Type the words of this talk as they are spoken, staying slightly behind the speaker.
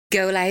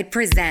Go Loud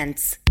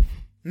presents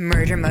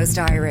Murder Most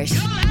Irish.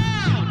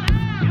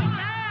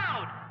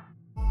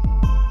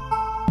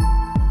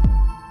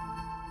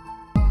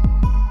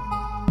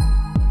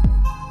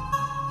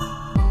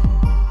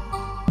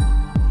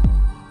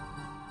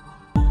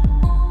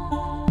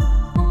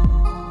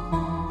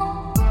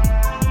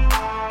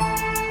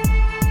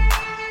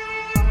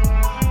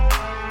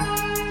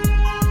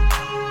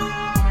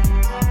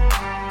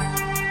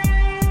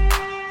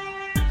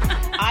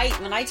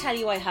 When I tell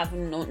you I have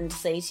nothing to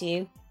say to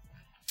you.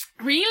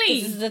 Really?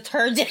 This is the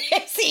third day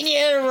I've seen you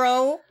in a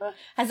row.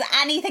 Has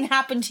anything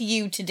happened to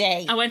you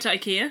today? I went to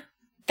IKEA.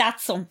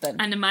 That's something.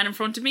 And the man in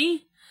front of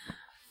me,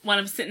 while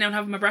I'm sitting down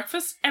having my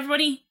breakfast,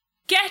 everybody,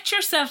 get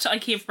yourself to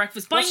IKEA for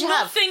breakfast. Buy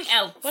nothing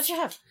else. What did you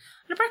have?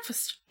 A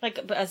breakfast. Like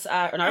as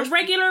an Irish? A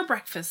regular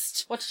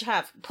breakfast. What did you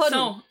have? Pudding?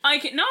 So,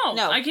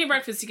 IKEA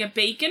breakfast, you get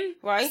bacon.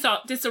 Right. So,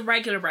 this is a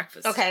regular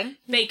breakfast. Okay.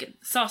 Bacon,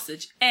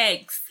 sausage,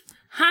 eggs,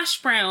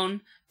 hash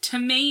brown,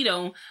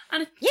 tomato,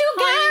 and a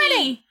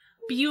tiny,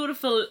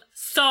 beautiful,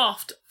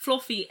 soft,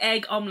 fluffy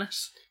egg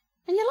omelette.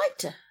 And you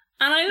liked it?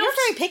 And I loved. You're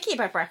very picky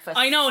about breakfast.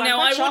 I know. So now,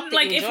 I wouldn't,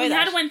 like, if we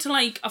that. had went to,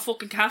 like, a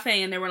fucking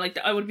cafe and they were like,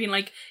 I would have been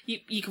like,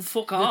 you can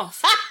fuck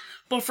off.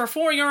 But for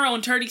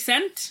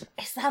 €4.30...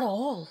 Is that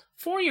all?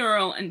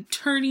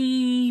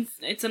 €4.30...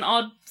 It's an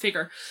odd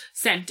figure.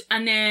 Cent.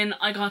 And then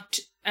I got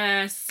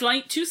 2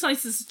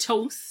 slices of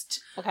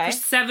toast for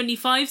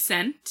 75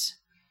 cent.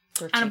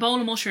 Dirty. And a bowl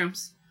of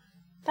mushrooms.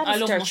 I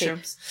love dirty.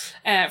 Mushrooms.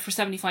 For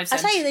 75 cent.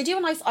 I tell you, they do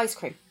a nice ice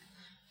cream.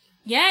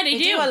 Yeah, they do.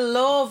 They do a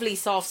lovely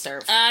soft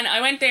serve. And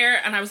I went there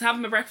and I was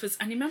having my breakfast,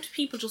 and the amount of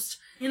people just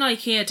in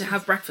IKEA to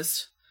have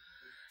breakfast.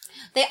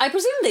 I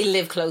presume they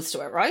live close to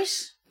it,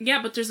 right?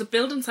 Yeah, but there's a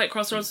building site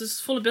across the road, so it's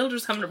full of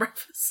builders having a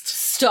breakfast.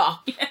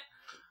 Stop. Yeah.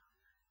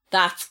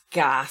 That's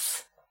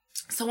gas.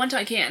 So I went to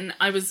IKEA and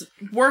I was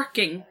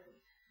working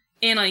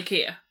in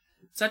IKEA.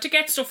 So I had to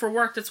get stuff for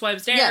work, that's why I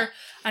was there. Yeah.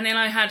 And then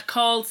I had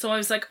calls, so I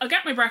was like, I'll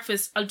get my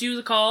breakfast, I'll do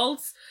the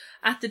calls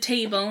at the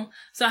table.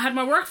 So I had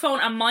my work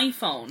phone and my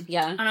phone.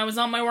 Yeah. And I was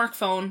on my work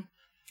phone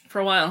for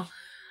a while.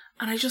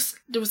 And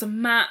there was a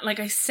mat, like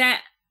I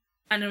sat,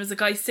 and there was a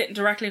guy sitting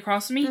directly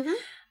across from me. Mm-hmm.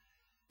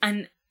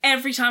 And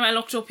every time I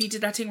looked up, he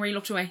did that thing where he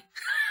looked away.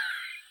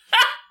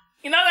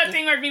 You know that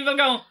thing where people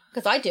go...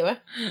 Because I do it.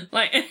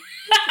 Like...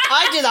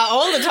 I do that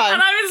all the time.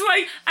 And I was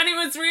like... And it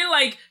was real,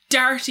 like,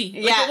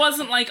 dirty. Like, it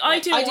wasn't like... I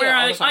do it where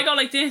I go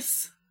like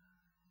this.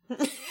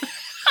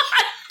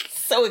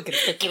 So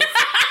inconspicuous.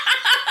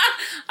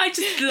 I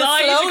just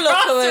glide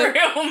across the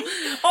room.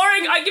 Or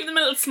I give them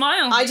a little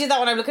smile. I do that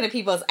when I'm looking at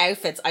people's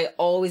outfits. I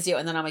always do it.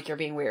 And then I'm like, you're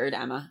being weird,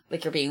 Emma.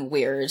 Like, you're being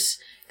weird.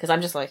 Because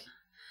I'm just like...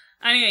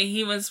 Anyway,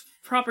 he was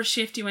proper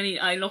shifty when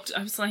I looked.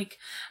 I was like...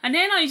 And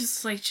then I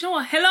just like, do you know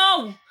what?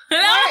 Hello!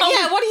 Hello!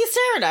 Yeah, what are you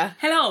staring at?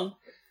 Hello.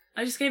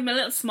 I just gave him a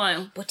little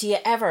smile. But do you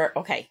ever...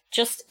 Okay,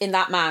 just in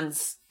that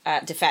man's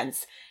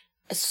defence,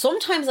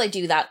 sometimes I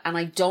do that and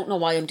I don't know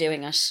why I'm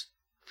doing it.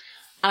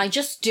 And I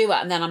just do it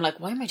and then I'm like,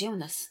 why am I doing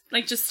this?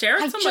 Like, just stare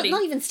at somebody?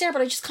 Not even stare,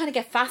 but I just kind of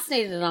get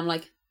fascinated and I'm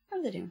like, what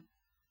are they doing?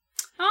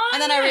 Oh,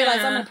 and then I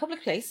realise I'm in a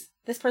public place.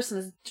 This person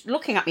is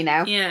looking at me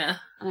now. Yeah.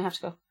 And I have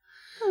to go,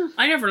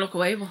 I never look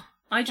away, but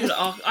I do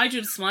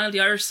the smile, the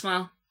Irish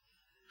smile.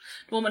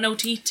 The one with no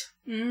teeth.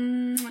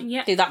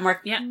 Yeah. Do that,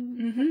 Mark. Yeah.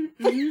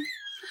 Mm-hmm. Mm-hmm.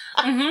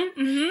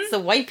 Mm-hmm. Mm-hmm. So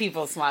white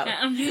people smile.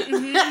 Mm-hmm.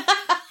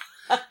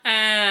 Mm-hmm.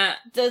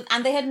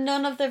 And they had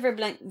none of the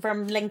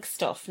Verblink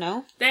stuff,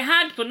 no? They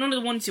had, but none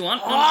of the ones you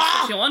want. None of the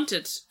stuff you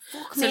wanted.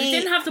 Fuck so me. they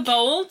didn't have the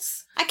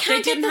bowls.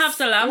 They didn't have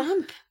the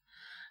lamp.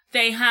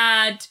 They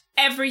had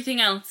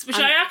everything else, which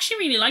I actually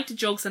really liked, the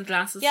jugs and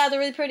glasses. Yeah, they're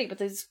really pretty, but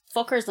there's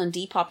fuckers on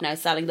Depop now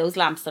selling those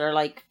lamps that are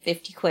like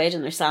 50 quid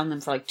and they're selling them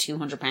for like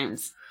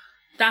 £200.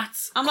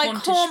 I'm like,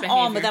 come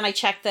on, but then I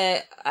checked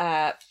the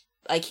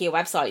IKEA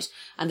website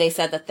and they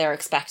said that they're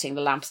expecting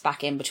the lamps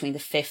back in between the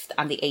 5th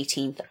and the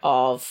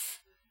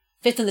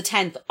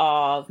 10th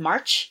of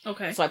March.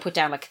 Okay. So I put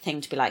down like a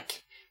thing to be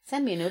like,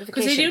 send me a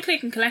notification. Because they do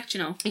click and collect, you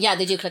know. Yeah,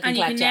 they do click and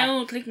collect, you can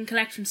now click and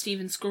collect from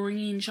Stephen's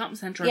Green Shopping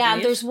Centre. Yeah,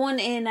 and there's one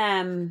in,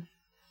 I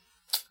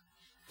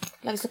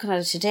was looking at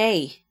it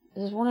today.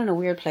 There's one in a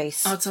weird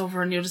place. Oh, it's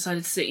over on the other side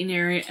of the city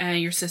near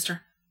your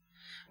sister,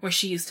 where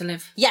she used to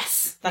live.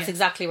 Yes, that's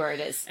exactly where it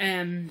is.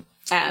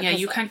 Yeah,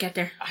 you can't get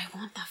there. I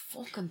want that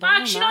fucking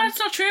bomb, actually, no, that's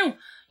not true.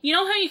 You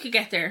know how you could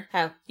get there?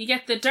 How? You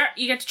get the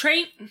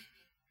train,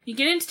 you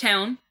get into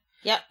town.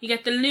 Yep. You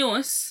get the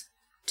Lewis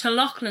to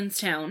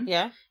Loughlinstown.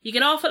 Yeah. You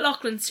get off at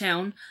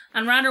Loughlinstown,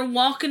 and rather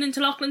walking into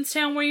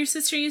Loughlinstown where your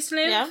sister used to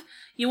live,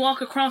 you walk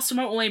across the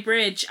motorway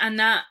bridge, and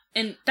that.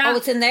 Oh,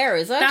 it's in there,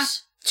 is it? That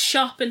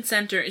shopping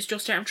centre is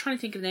just there. I'm trying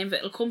to think of the name of it.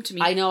 It'll come to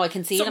me. I know, I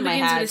can see it in my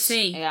head. With a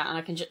C. Yeah, and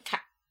I can just...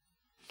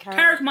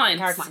 Carrick Mines.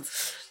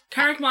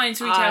 Carrick Mines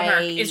Retail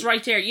Park is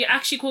right there. You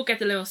actually could get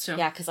the Lewis too.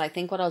 Yeah, because I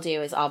think what I'll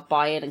do is I'll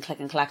buy it and click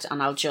and collect,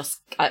 and I'll just...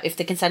 if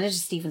they can send it to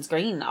Stephen's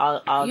Green,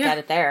 I'll get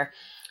it there.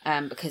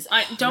 Because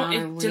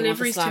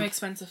delivery's too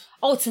expensive.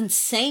 Oh, it's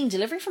insane.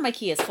 Delivery from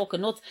IKEA is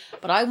fucking nuts.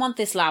 But I want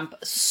this lamp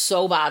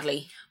so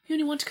badly. You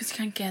only want it because you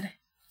can't get it.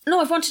 No,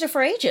 I've wanted it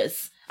for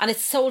ages. And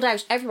it's sold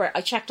out everywhere.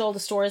 I checked all the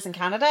stores in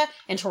Canada,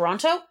 in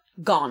Toronto,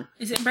 gone.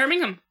 Is it in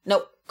Birmingham?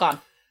 No, gone.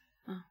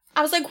 Oh.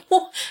 I was like,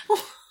 what?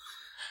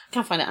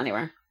 Can't find it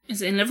anywhere.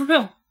 Is it in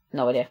Liverpool?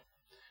 No idea.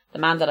 The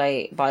man that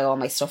I buy all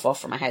my stuff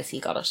off for my house, he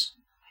got it.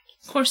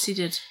 Of course he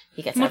did.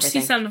 He gets How much everything.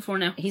 is he selling it for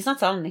now? He's not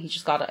selling it. He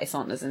just got it. I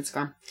saw it on his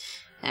Instagram.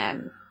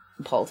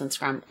 Paul's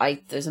Instagram.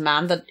 There's a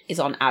man that is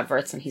on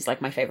adverts and he's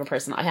like my favourite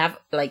person. I have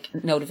like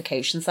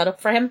notifications set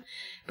up for him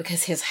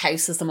because his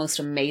house is the most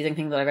amazing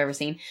thing that I've ever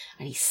seen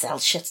and he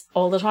sells shit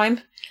all the time.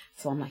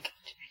 So I'm like,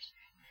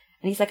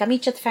 and he's like, I'll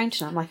meet you at the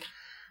fountain. I'm like,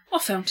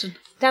 What fountain?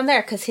 down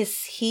there because his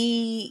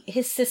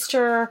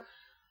sister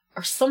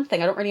or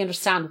something, I don't really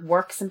understand,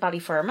 works in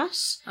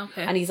Ballyfermot.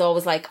 Okay. And he's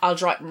always like,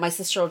 my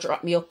sister will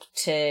drop me up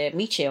to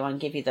meet you and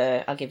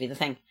I'll give you the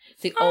thing.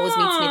 So he always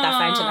meets me at that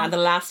fountain. And the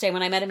last day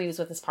when I met him, he was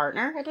with his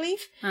partner, I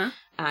believe. Huh?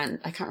 And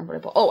I can't remember what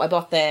I bought. Oh, I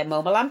bought the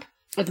MoMA lamp,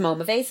 or the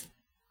MoMA vase.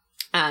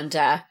 And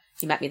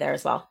he met me there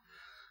as well.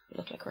 We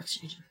look like we're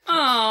exchanging.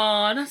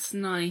 Oh, that's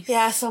nice.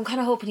 Yeah, so I'm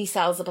kind of hoping he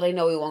sells it, but I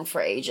know he won't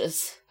for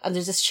ages. And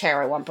there's this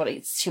chair I want, but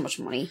it's too much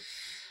money.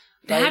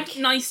 They had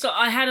nice stuff.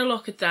 I had a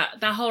look at that.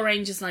 That whole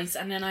range is nice.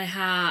 And then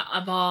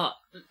I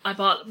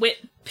bought with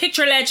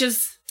picture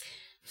ledges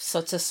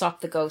So to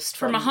stop the ghost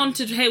from a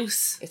haunted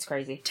house. It's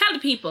crazy. Tell the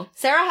people.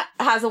 Sarah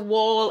has a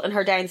wall in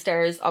her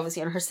downstairs,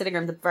 obviously on her sitting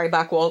room, the very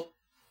back wall.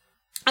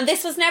 And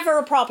this was never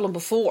a problem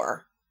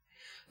before.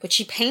 But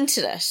she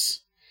painted it.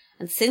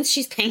 And since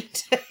she's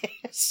painted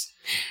it,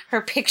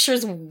 her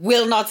pictures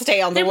will not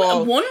stay on the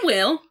wall. One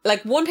will.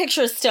 Like, one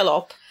picture is still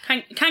up.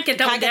 Can't get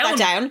that Can't get that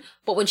down.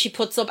 But when she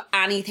puts up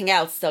anything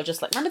else, they'll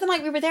just like, remember the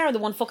night we were there and the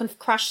one fucking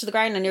crashed to the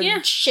ground and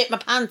you're shit my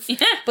pants.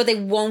 Yeah. But they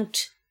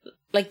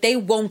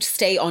won't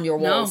stay on your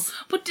walls. No.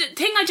 But the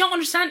thing I don't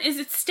understand is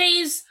it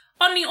stays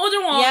on the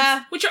other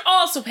walls, which are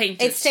also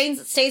painted. It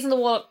stays on the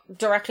wall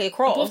directly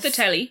across. Above the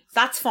telly.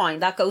 That's fine.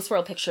 That ghost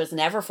world picture has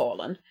never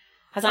fallen.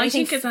 I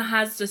think it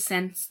has the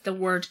sense, the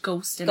word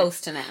ghost in it.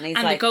 Ghost in it. And he's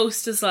and like, the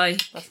ghost is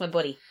like, that's my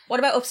buddy. What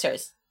about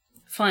upstairs?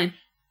 Fine.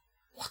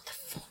 What the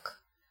fuck?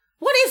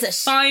 What is it?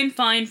 Fine.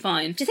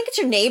 Do you think it's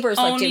your neighbours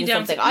like doing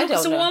something? I don't know.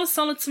 It's a wall of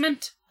solid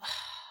cement.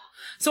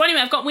 So anyway,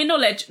 I've got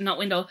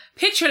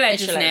picture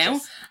ledges now.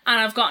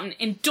 And I've gotten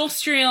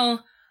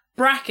industrial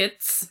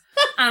brackets.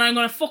 And I'm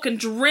going to fucking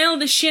drill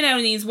the shit out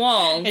of these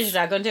walls. Is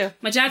your dad going to?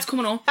 My dad's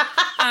coming up.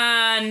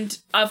 And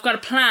I've got a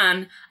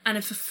plan. And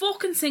if a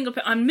fucking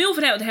I'm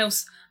moving out of the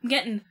house, I'm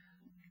getting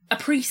a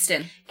priest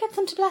in. Get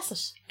them to bless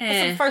it.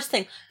 That's the first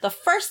thing. The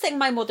first thing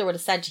my mother would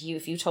have said to you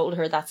if you told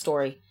her that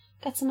story.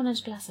 Get someone in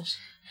to bless it.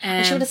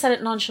 And she would have said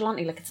it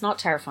nonchalantly, like it's not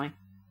terrifying.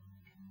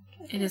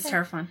 It is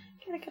terrifying.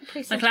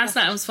 Like last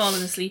night I was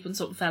falling asleep and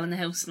something fell in the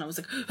house and I was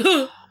like,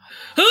 No.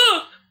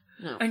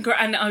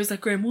 And I was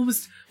like, Graham, what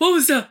was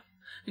that?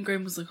 And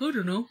Graham was like, I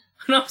don't know.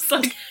 And I was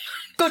like,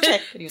 go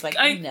check. And he was like,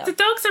 no. The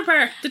dogs are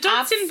barked. The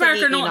dogs didn't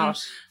bark or nothing.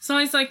 Not. So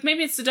I was like,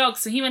 maybe it's the dogs.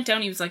 So he went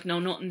down, he was like, no,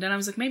 nothing. Then I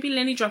was like, maybe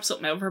Lenny dropped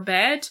something out of her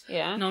bed.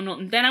 Yeah. No,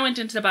 nothing. Then I went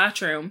into the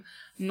bathroom,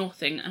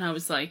 nothing. And I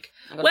was like,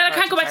 well, I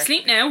can't go back to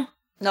sleep now.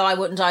 No, I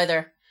wouldn't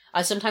either.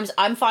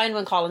 I'm fine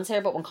when Colin's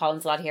here, but when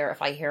Colin's not here,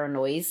 if I hear a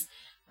noise,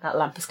 that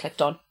lamp is clicked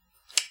on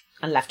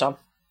and left on.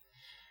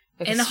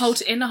 In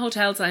the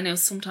hotels, I know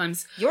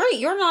sometimes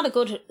you're not a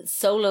good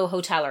solo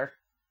hoteler.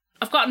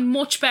 I've gotten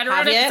much better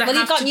at it. Well,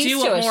 you've gotten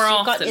used to it more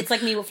often. It's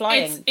like me with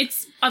flying.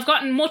 I've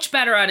gotten much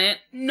better at it,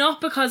 not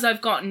because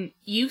I've gotten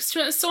used to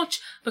it as such,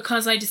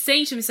 because I just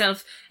say to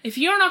myself, if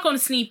you're not going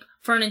to sleep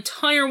for an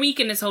entire week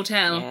in this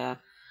hotel,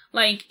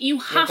 like you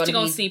have to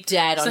go sleep.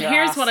 So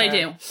here's what I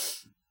do.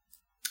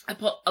 I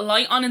put a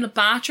light on in the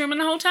bathroom in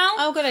the hotel.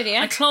 Oh, good idea.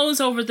 I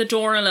close over the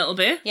door a little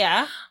bit.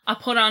 Yeah. I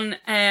put on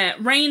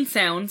rain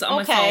sounds on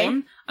my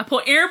phone. I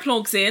put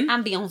earplugs in.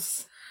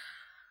 Ambience.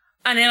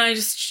 And then I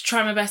just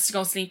try my best to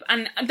go sleep.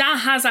 And that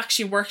has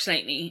actually worked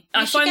lately.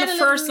 I find the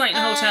first night in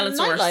the hotel it's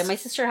worse.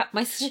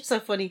 My sister's so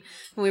funny.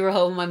 When we were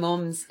home at my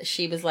mum's,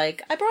 she was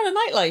like, I brought a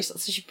nightlight.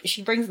 So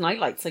she brings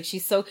nightlights. Like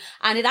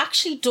and it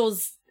actually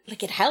does,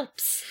 like it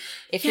helps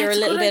if you're a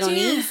little bit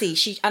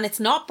uneasy. And it's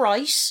not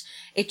bright.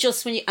 It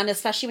just,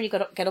 especially when you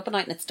get up at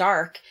night and it's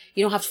dark,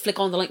 you don't have to flick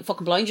on the light and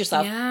fucking blind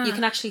yourself. Yeah. You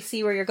can actually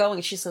see where you're going.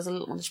 And she says a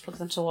little one that she plugs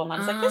into the wall. And I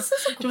was like, this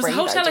is a great idea.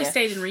 There was a hotel I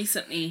stayed in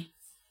recently.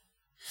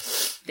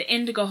 The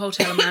Indigo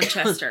Hotel in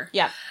Manchester.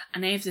 Yeah.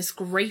 And they have this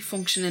great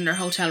function in their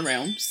hotel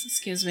rooms.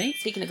 Excuse me.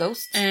 Speaking of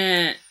ghosts.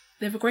 They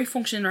have a great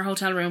function in their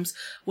hotel rooms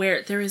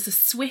where there is a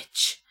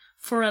switch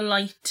for a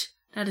light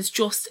that is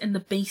just in the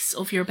base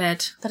of your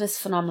bed. That is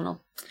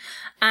phenomenal.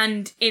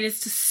 And it is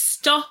to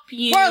stop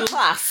you... World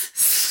class!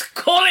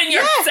 ...sculling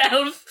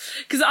yourself.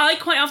 Because I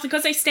quite often,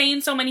 because I stay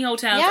in so many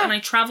hotels and I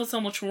travel so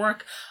much for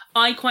work,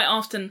 I quite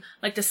often,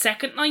 like the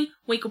second night,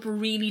 wake up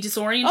really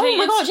disorientated. Oh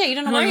my god, yeah, you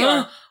don't know where you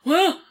are.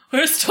 Well,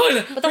 where's the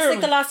toilet? But that's like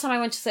the last time I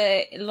went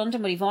to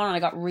London with Yvonne and I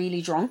got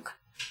really drunk.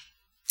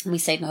 And we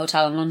stayed in a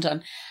hotel in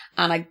London.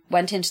 And I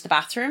went into the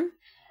bathroom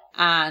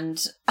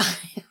and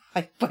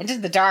I went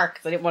in the dark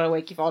because I didn't want to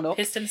wake Yvonne up.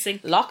 Pissed in the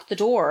sink. Locked the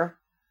door.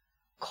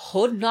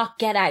 Could not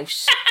get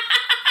out.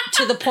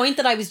 To the point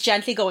that I was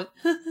gently going...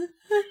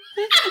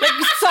 like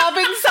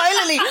sobbing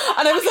silently.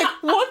 And I was like,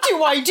 what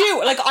do I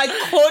do? Like, I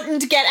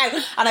couldn't get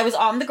out. And I was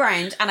on the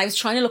ground and I was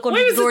trying to look under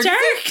the door. Was it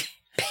dark?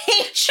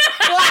 Pitch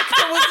black.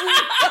 There was no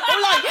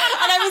light.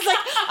 And I was like,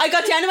 I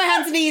got down to my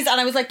hands and knees and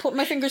I was like putting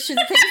my fingers through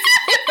the paper.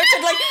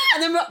 Like,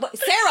 and then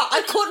Sarah,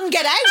 I couldn't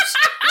get out.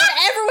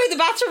 Whatever way the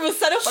bathroom was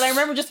set up. And I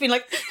remember just being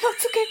like, oh,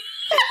 it's okay.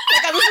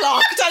 Like I was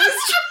locked.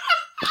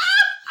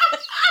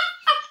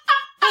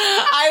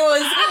 I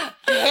was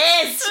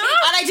pissed.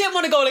 And I didn't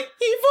want to go like,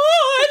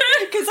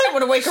 Yvonne, because I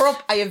want to wake her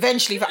up. I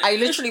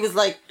literally was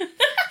like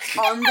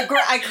on the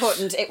ground. I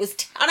couldn't. It was,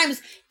 and I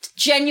was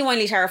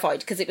genuinely terrified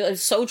because I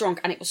was so drunk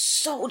and it was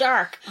so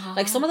dark. Oh.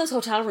 Like some of those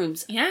hotel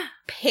rooms. Yeah.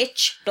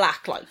 Pitch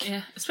black, like.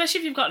 Yeah. Especially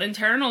if you've got an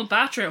internal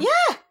bathroom.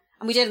 Yeah.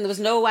 And we did, and there was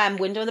no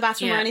window in the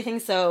bathroom or anything,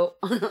 so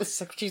I was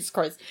like, Jesus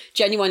Christ,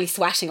 genuinely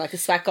sweating, like the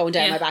sweat going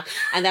down my back.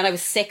 And then I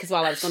was sick as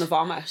well, I was going to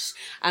vomit.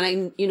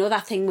 And you know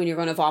that thing when you're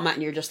going to vomit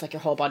and you're just like, your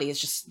whole body is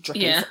just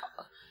dripping. Yeah.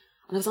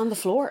 And I was on the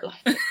floor,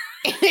 like,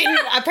 in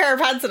a pair of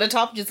pants and a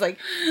top, just like,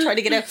 trying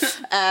to get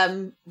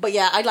out. But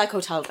yeah, I like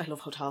hotels. I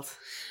love hotels.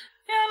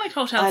 Yeah, I like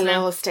hotels now. I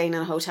love staying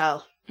in a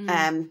hotel.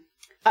 The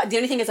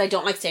only thing is I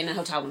don't like staying in a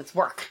hotel when it's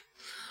work.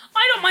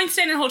 I don't mind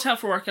staying in a hotel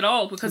for work at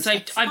all because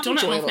I've done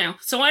it enough now.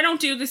 So I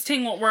don't do this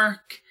thing with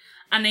work,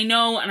 and they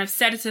know, and I've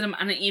said it to them,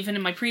 and even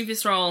in my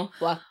previous role,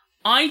 what?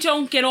 I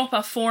don't get up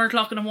at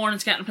 4:00 in the morning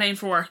to get on a plane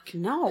for work.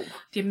 No.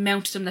 The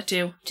amount of them that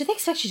do. Do they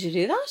expect you to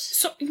do that?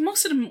 So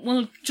most of them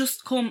will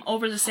just come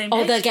over the same day.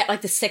 Oh, they'll get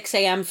like the 6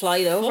 a.m.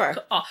 flight over.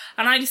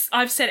 And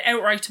I've said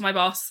outright to my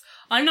boss,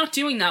 I'm not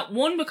doing that.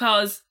 One,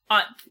 because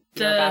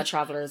you're a bad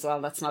traveller as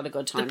well. That's not a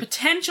good time. The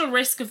potential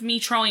risk of me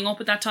throwing up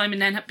at that time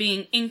and then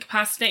being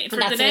incapacitated for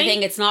the day. That's the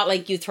thing. It's not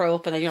like you throw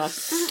up and then you're like,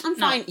 I'm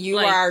fine. No, you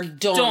are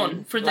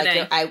done for the day.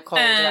 You're out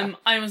cold.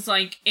 I was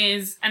like,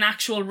 is an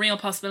actual real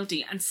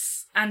possibility.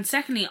 And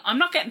secondly, I'm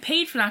not getting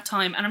paid for that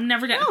time and I'm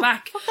never getting it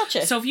back.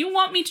 Gotcha. So if you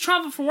want me to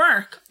travel for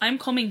work, I'm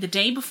coming the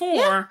day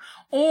before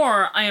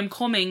or I am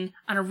coming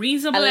at a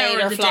reasonable hour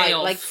of the day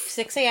of. Like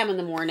 6 a.m. in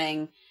the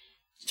morning.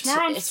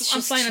 Tomorrow I'm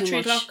flying at 3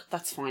 o'clock.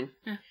 That's fine.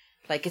 Yeah.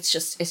 Like, it's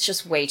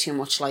just way too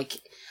much, like...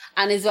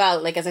 And as well,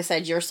 like, as I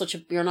said, you're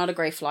not a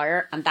great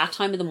flyer, and that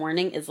time of the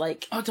morning is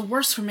like... Oh, the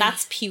worst for me.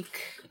 That's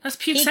puke. That's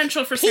puke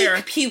central for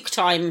Sarah. Puke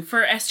time.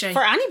 For SJ.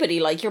 For anybody,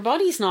 like, your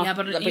body's not... Yeah,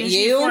 but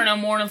you... For a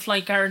morning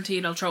flight,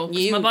 guaranteed I'll throw up.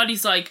 My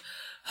body's like,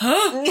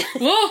 huh?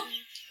 What?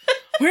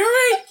 Where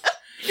are we?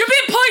 You're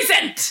being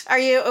poisoned! Are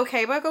you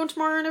okay about going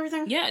tomorrow and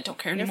everything? Yeah, I don't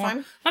care anymore. Fine?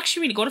 I'm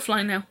actually really good at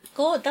flying now.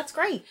 Good, that's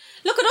great.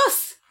 Look at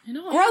us. I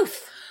know.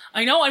 Growth.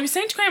 I know, I was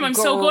saying to Graham, I'm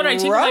so good, I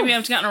think I might be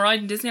able to get on a ride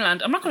in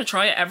Disneyland. I'm not going to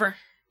try it ever.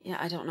 Yeah,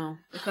 I don't know.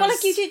 Well,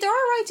 like, you do, there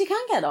are rides you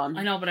can get on.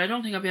 I know, but I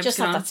don't think I'll be able to get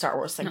on. Just not that Star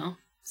Wars thing. No,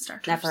 Star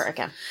Wars. Never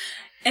again.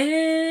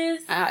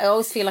 I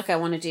always feel like I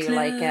want to do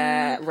like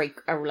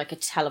a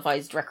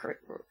televised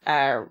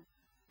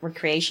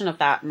recreation of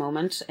that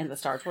moment in the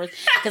Star Wars,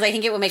 because I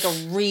think it would make a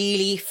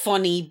really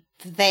funny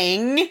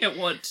thing. It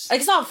would. Like,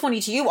 it's not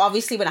funny to you,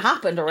 obviously, when it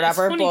happened or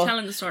whatever. It's funny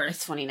telling the story.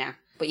 It's funny now.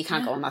 But you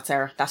can't go on that,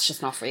 Sarah. That's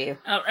just not for you.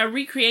 A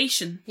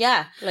recreation.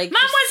 Yeah. Like,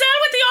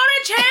 Mademoiselle with the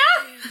orange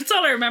hair! That's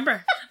all I remember.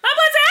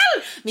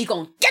 Mademoiselle! Me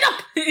going, get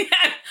up! Yeah.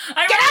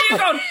 I remember you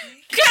going,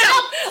 get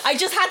up! I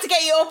just had to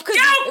get you up because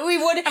we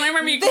would. And I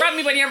remember you grabbed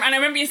me by the arm, and I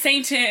remember you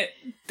saying to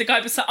the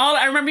guy beside,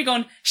 I remember you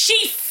going,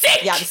 she's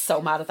sick! Yeah, I was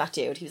so mad at that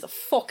dude. He was a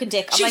fucking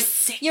dick. I'm she's like,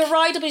 sick. Your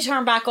ride will be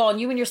turned back on.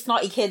 You and your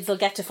snotty kids will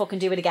get to fucking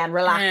do it again.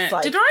 Relax.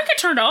 Like. Did the ride get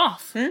turned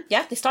off?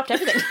 Yeah, they stopped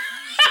everything.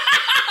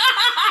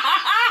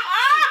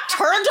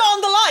 Turned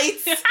on the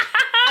lights.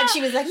 And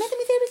she was like, let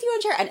me sit with you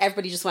on chair. And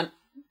everybody just went.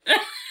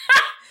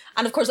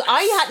 And of course,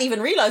 I hadn't even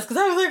realised because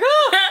I was like,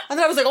 oh. And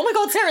then I was like, oh my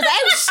God, Sarah's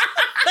out.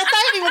 That's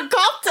not even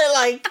copped it,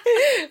 like.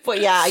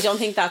 But yeah, I don't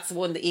think that's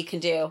one that you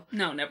can do.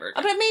 No, never.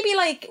 But maybe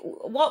like,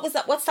 what was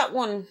that? What's that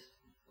one?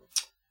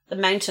 The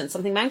mountain.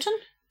 Something mountain?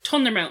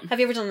 Thunder Mountain. Have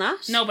you ever done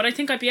that? No, but I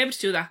think I'd be able to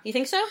do that. You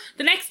think so?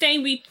 The next day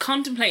we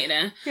contemplated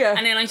it. Yeah.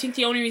 And then I think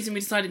the only reason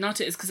we decided not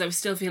to is because I was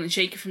still feeling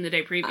shaky from the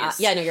day previous.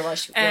 Yeah, no, you're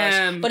right.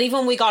 Right. But even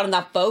when we got on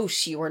that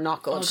boat, you were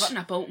not good. I got on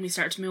that boat and we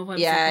started to move.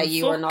 Yeah,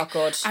 you were not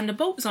good. And the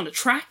boat was on a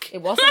track.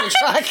 It was on a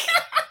track.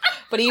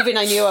 But even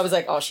I knew, I was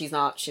like, oh, she's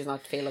not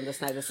feeling this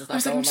now. This is not. I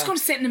was like, I'm just going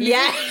to sit in the middle.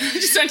 Yeah.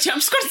 I'm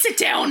just going to sit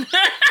down.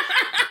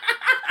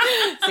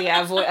 So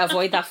yeah,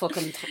 avoid that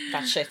fucking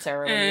that shit,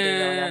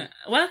 Sarah.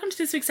 Welcome to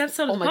this week's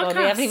episode of the podcast. Oh my God,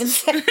 we haven't even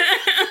said.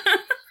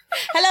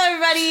 Hello,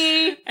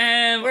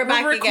 everybody. We're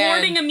back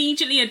recording again.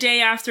 Immediately a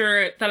day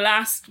after the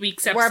last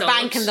week's episode. We're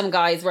banking them,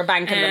 guys. We're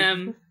banking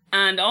them.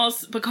 And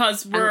also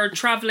because we're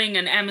travelling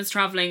and Emma's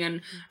travelling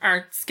and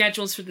our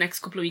schedules for the next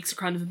couple of weeks are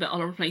kind of a bit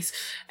all over the place.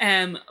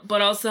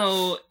 But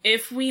also,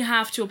 if we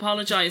have to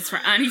apologise for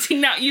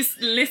anything that you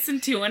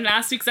listened to in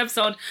last week's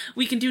episode,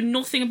 we can do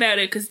nothing about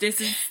it because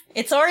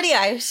it's already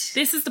out.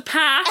 This is the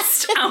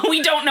past and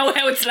we don't know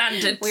how it's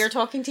landed. We are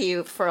talking to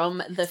you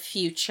from the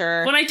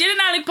future. When I did an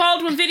Alec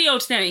Baldwin video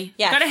today,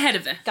 got ahead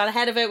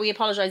of it. We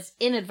apologise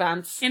in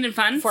advance.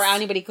 For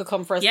anybody who could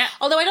come for us. Yeah.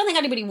 Although I don't think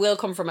anybody will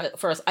come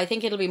for us. I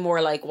think it'll be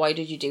more like, why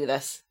did you do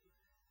this?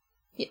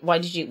 Why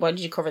did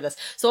you cover this?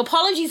 So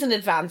apologies in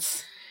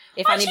advance.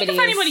 If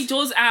anybody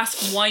does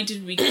ask why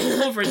did we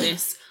cover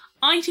this,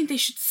 I think they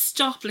should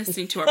stop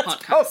listening to our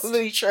podcast.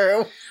 Totally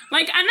true.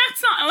 Like, and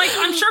that's not like,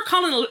 I'm sure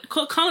Colin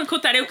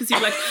cut that out because he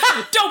was like,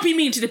 don't be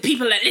mean to the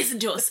people that listen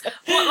to us.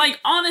 But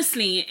like,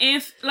 honestly,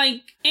 if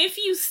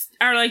you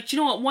are like, do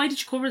you know what? Why did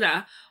you cover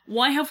that?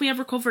 Why have we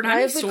ever covered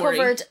any story? Why have we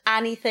covered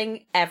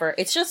anything ever?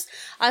 It's just,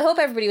 I hope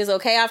everybody was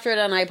okay after it,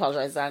 and I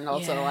apologise. And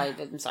also,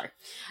 I'm sorry.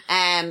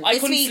 I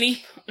couldn't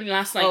sleep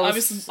last night. I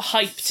was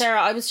hyped. Sarah,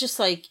 I was just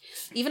like,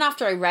 even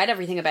after I read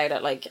everything about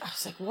it, like, I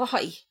was like,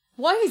 why?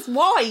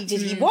 Why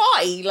did he?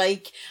 Why?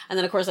 Like, and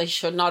then of course I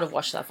should not have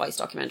watched that Vice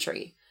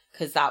documentary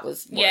because that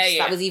was worse.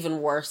 That was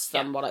even worse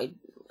than what I.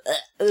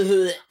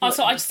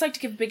 Also, I just like to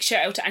give a big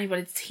shout out to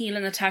anybody that's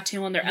healing a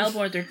tattoo on their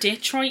elbow or their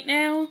ditch right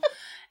now.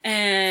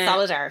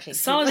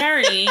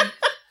 Solidarity.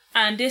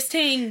 And this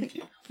thing,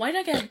 why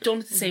did I get it done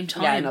at the same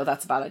time? Yeah, I know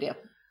that's a bad idea.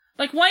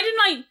 Like, why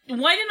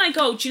didn't I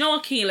go, do you know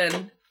what,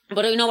 Keelan?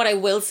 But you know what I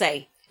will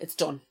say? It's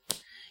done.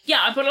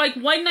 Yeah, but like,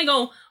 why didn't I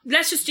go,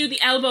 let's just do the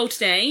elbow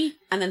today.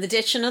 And then the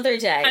ditch another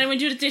day. And then we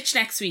do the ditch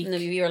next week. And then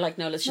you were like,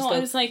 no, let's just go. I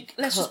was like,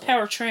 let's just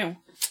power through.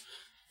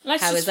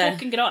 Let's just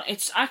fucking get on.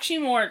 It's actually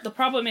more, the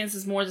problem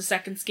is more the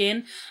second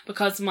skin,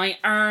 because my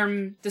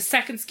arm, the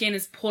second skin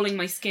is pulling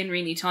my skin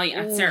really tight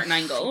at certain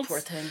angles.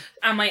 Poor thing.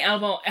 And my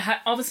elbow,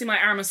 obviously my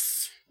arm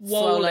is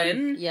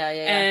swollen. Yeah.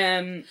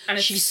 And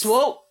she's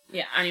swole.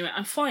 Yeah, anyway,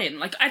 I'm fine.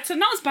 Like, it's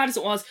not as bad as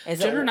it was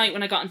the other night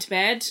when I got into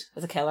bed. It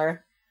was a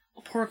killer.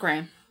 Oh, poor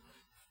Graham.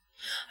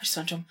 I just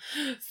went to him,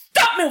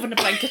 stop moving the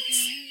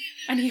blankets.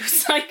 And he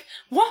was like,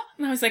 what?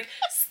 And I was like,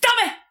 stop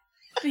it.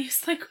 And he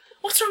was like,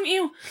 what's wrong with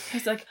you? I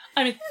was like,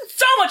 I'm in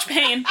so much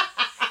pain.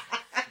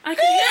 I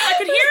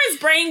could hear his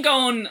brain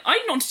going, I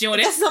had nothing to do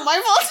with it. That's not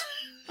my fault.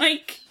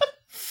 Like,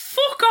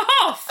 fuck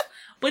off.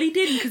 But he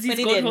didn't, because he's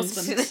a good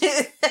husband.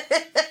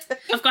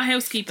 I've got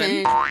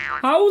housekeeping.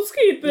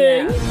 Housekeeping.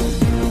 Yeah.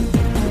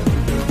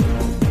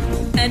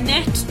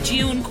 Annette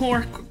June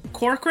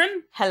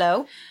Corcoran.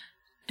 Hello.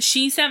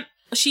 She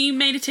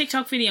made a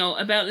TikTok video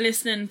about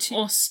listening to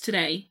us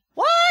today.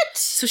 What?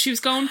 So she was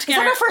going to get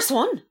Is that her first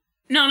one?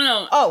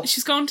 No. Oh.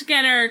 She's going to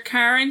get her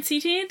car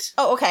NCT'd.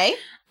 Oh, okay.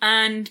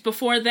 And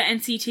before the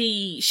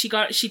NCT,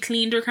 she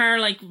cleaned her car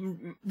like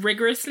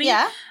rigorously.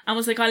 Yeah. And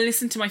was like, I'll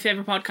listen to my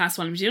favourite podcast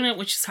while I'm doing it,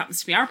 which just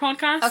happens to be our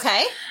podcast.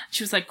 Okay.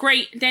 She was like,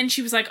 great. Then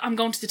she was like, I'm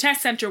going to the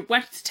test centre,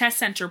 went to the test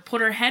centre,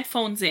 put her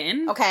headphones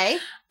in. Okay.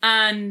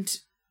 And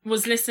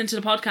was listening to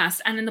the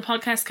podcast. And then the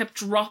podcast kept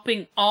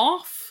dropping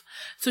off.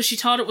 So she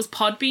thought it was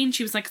Podbean.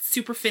 She was like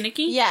super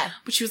finicky. Yeah.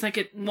 But she was like,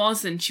 it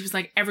wasn't. She was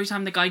like, every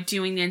time the guy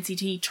doing the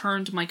NCT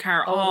turned my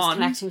car on. It was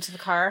connecting to the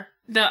car.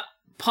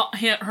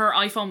 Her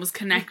iPhone was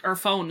her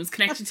phone was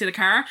connecting to the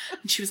car.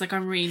 And she was like,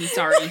 I'm really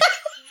sorry. Like,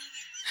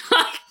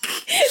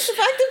 the fact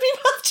that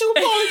people have to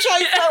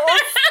apologise for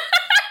us.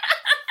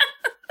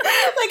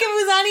 Like, if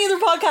it was any other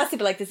podcast, they'd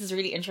be like, this is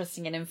really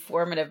interesting and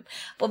informative.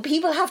 But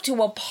people have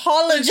to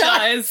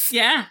apologise.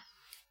 Yeah.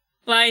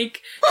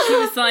 Like, she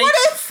was like, what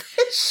is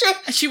this shit?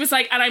 She was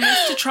like, and I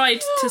must have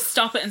tried to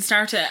stop it and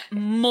start it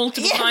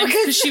multiple times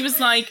because she was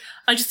like,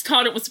 I just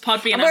thought it was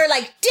Podbean. And we were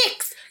like,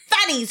 dicks,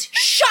 fannies,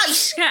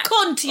 shite,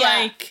 cunt,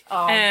 like,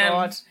 oh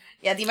god.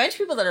 Yeah, the amount of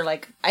people that are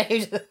like, I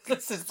hate to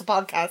listen to the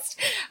podcast,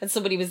 and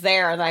somebody was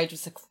there, and I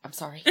just like, I'm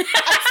sorry.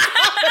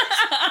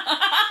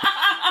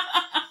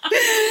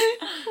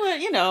 Well,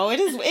 you know,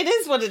 it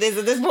is what it is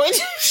at this point.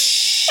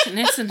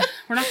 Listen,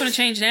 we're not going to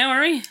change now, are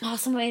we? Oh,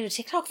 someone made a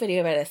TikTok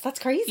video about this. That's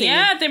crazy.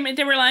 Yeah,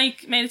 they were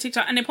like, made a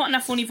TikTok, and they put in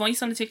that funny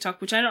voice on the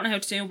TikTok, which I don't know how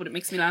to do, but it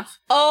makes me laugh.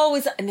 Oh,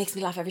 it makes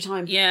me laugh every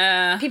time.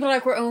 Yeah. People are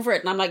like, we're over it,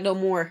 and I'm like, no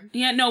more.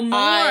 Yeah, no more.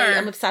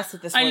 I'm obsessed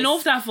with this voice. I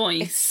love that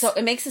voice.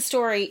 It makes the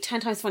story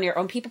 10 times funnier.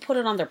 When people put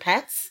it on their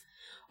pets,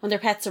 when their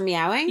pets are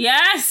meowing.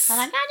 Yes. I'm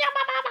like,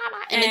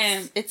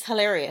 and it's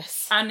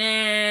hilarious. And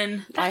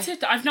then that's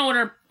it. I've no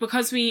other,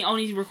 because we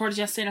only recorded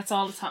yesterday, that's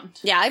all that's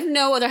happened. Yeah, I've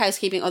no other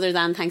housekeeping other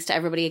than thanks to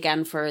everybody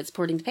again for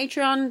supporting the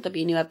Patreon. There'll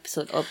be a new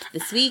episode up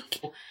this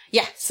week.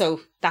 Yeah,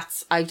 so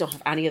I don't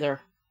have any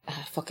other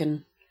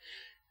fucking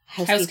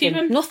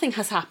housekeeping. Nothing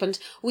has happened.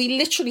 We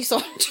literally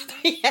saw each other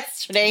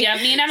yesterday. Yeah,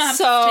 me and Emma have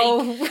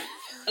to take...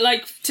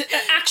 Like,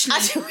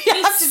 actually, we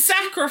have to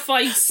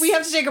sacrifice. We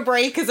have to take a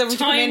break because then we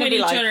come in and be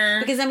like,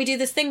 because then we do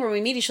this thing where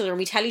we meet each other and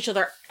we tell each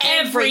other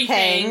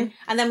everything,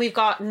 and then we've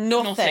got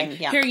nothing.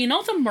 Yeah. Here, you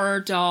know the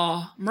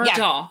Murdaugh,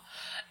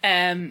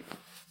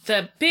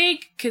 the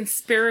big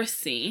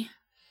conspiracy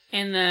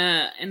in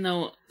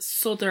the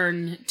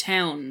southern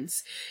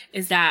towns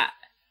is that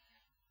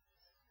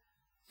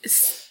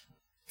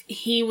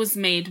he was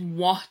made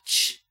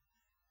watch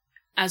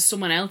as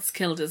someone else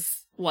killed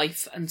his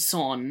wife and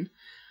son.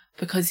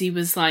 Because he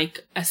was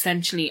like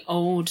essentially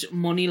owed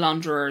money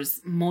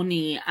launderers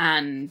money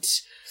and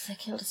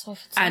killed his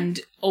wife and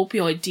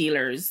opioid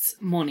dealers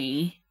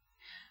money.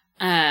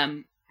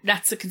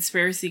 That's a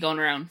conspiracy going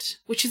around,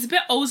 which is a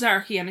bit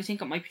Ozarky, and I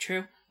think it might be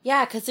true.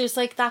 Yeah, because there's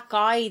like that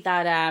guy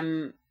that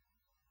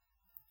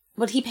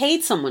but he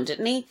paid someone,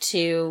 didn't he,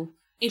 to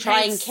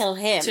try and kill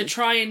him. To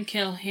try and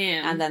kill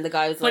him. And then the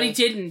guy was But he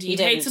didn't. He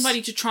paid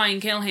somebody to try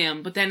and kill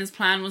him, but then his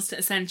plan was to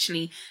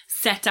essentially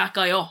set that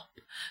guy up.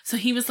 So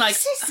he was like...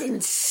 This is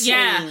insane.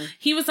 Yeah.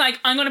 He was like,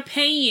 I'm going to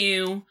pay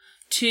you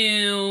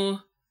to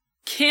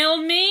kill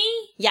me?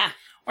 Yeah.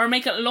 Or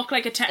make it look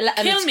like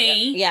kill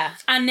me. Yeah.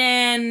 And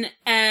then...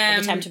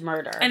 attempted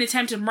murder. An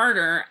attempted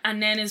murder.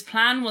 And then his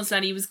plan was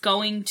that he was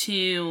going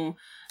to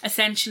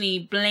essentially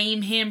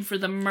blame him for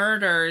the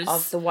murders...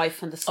 Of the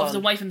wife and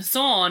the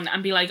son.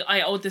 And be like,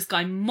 I owed this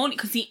guy money.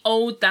 Because he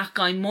owed that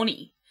guy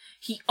money.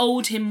 He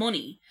owed him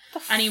money.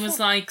 And he was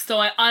like,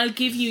 so I'll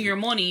give you your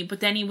money. But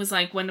then he was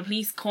like, when the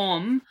police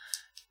come,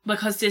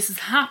 because this has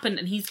happened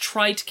and he's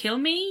tried to kill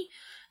me...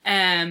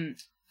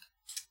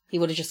 He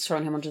would have just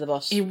thrown him under the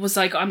bus. He was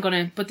like,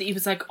 but he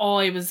was like,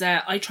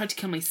 I tried to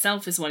kill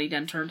myself is what he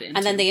then turned it into.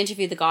 And then they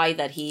interviewed the guy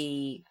that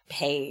he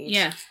paid.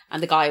 Yeah.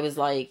 And the guy was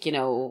like,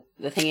 the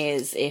thing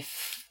is,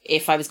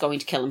 if I was going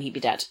to kill him, he'd be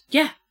dead.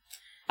 Yeah.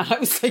 And I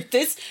was like,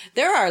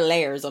 there are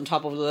layers on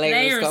top of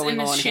layers going in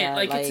this on shit. here.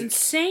 Like, it's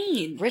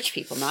insane. Rich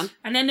people, man.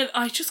 And then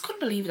I just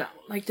couldn't believe that.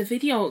 Like, the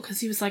video, because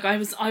he was like, I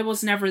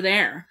was never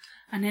there.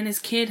 And then his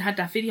kid had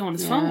that video on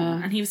his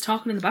phone, and he was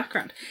talking in the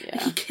background. Yeah.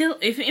 Like, he killed.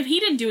 If he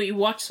didn't do it, you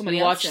watch somebody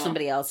else.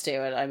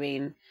 Do it. I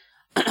mean,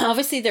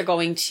 obviously they're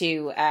going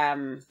to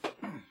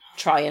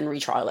try and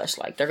retrial it.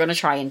 Like, they're going to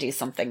try and do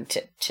something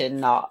to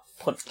not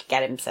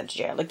get him sent to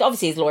jail. Like,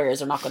 obviously his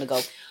lawyers are not going to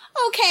go,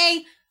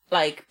 okay.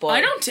 Like,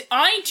 but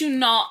I do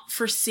not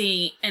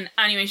foresee in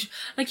any way.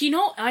 Like,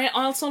 I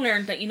also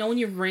learned that when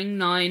you ring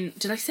 9.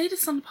 Did I say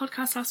this on the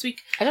podcast last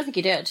week? I don't think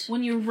you did.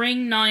 When you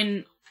ring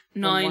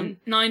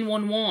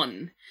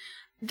 911,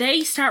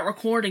 they start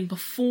recording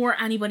before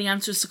anybody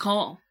answers the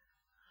call.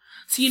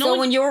 So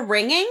when you're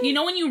ringing,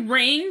 when you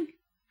ring,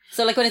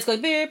 so like when it's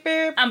going beep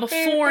beep, and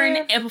before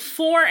an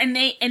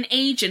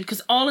agent,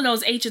 because all of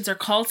those agents are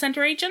call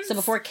center agents. So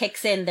before it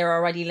kicks in, they're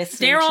already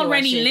listening.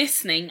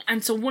 Listening,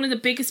 and so one of the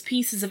biggest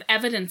pieces of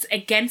evidence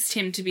against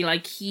him to be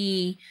like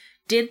he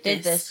did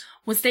this.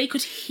 Was they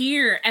could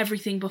hear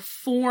everything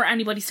before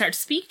anybody started to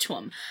speak to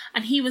him,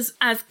 and he was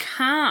as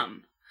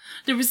calm.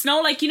 There was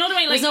no, like, the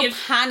way, like... There's no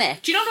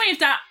panic. Do you know the way of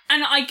that?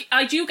 And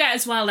I do get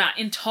as well that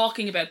in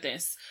talking about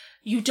this,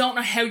 you don't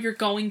know how you're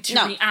going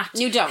to react.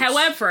 You don't.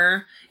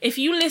 However, if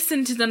you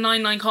listen to the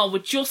 999 call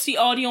with just the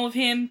audio of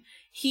him,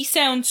 he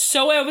sounds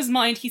so out of his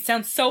mind. He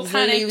sounds so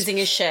panicked. He's losing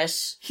his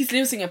shit. He's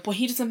losing it, but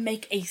he doesn't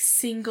make a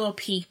single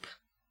peep.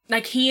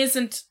 Like, he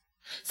isn't...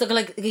 So,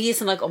 like, he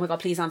isn't like, oh my God,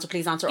 please answer,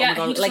 Yeah,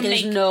 oh my God. Like,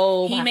 there's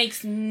no... He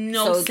makes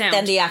no sound.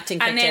 Then the acting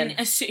kicked in. And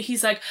then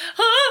he's like,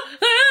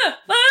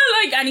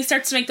 like, and he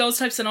starts to make those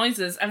types of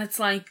noises. And it's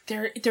like,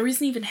 there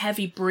isn't even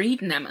heavy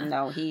breathing, Emma.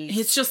 No,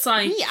 he's just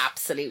like... He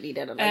absolutely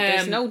did it. Like,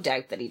 there's no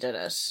doubt that he did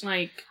it.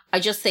 Like... I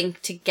just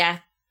think to go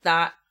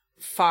that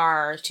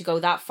far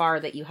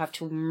that you have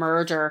to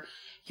murder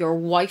your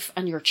wife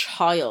and your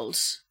child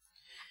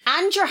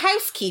and your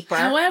housekeeper.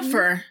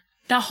 However,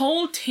 the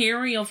whole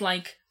theory of,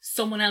 like,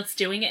 someone else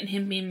doing it and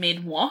him being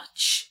made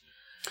watch.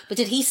 But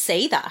did he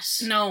say that?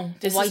 No.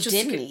 Why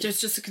didn't he?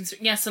 There's just a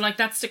yeah, so like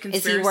that's the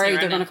conspiracy. Is he worried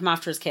they're going to come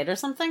after his kid or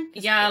something?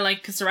 Yeah, like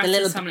because the rest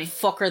of his family.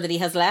 Fucker that he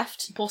has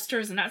left. Buster,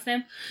 isn't that his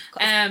name?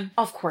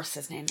 Of course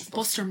his name is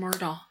Buster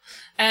Murdoch.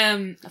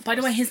 By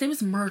the way, his name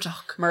is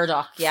Murdoch.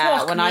 Murdoch, yeah.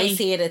 Fuck when me. I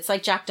see it, it's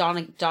like Jack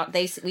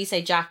Donaghy. We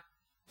say Jack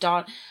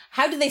Don.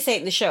 How do they say it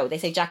in the show? They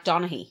say Jack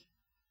Donaghy.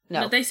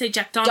 No, they say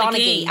Jack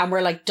Donaghy. And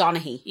we're like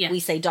Donaghy. Yeah. We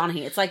say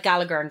Donaghy. It's like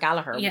Gallagher and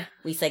Gallagher. Yeah.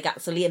 We say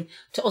so Liam.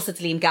 To us, it's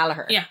Liam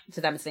Gallagher. Yeah.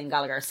 To them, it's Liam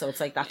Gallagher. So it's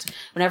like that.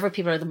 Whenever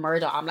people are the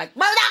Murdoch, I'm like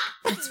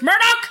Murdoch. It's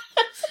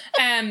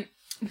Murdoch.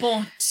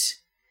 But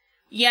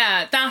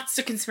yeah, that's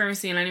the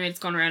conspiracy, and anyway, it's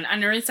gone around.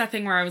 And there is that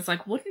thing where I was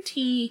like, wouldn't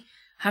he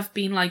have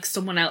been like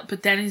someone else?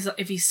 But then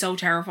if he's so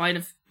terrified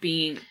of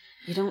being.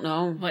 You don't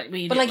know. But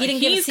like, he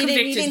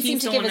didn't seem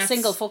to give a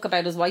single fuck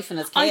about his wife and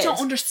his kid. I don't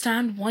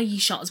understand why he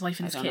shot his wife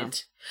and his kid. Know.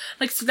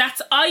 Like, so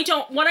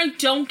what I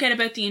don't get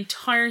about the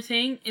entire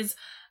thing is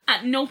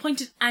at no point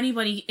did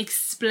anybody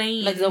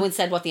explain. Like, no one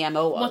said what the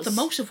MO was. What the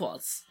motive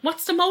was.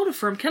 What's the motive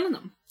for him killing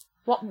them?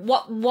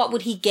 What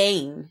would he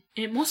gain?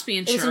 It must be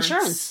insurance. It was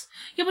insurance.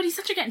 Yeah, but he's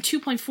after getting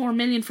 2.4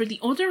 million for the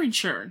other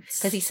insurance.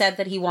 Because he said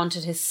that he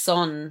wanted his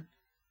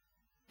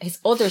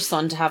other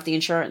son to have the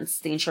insurance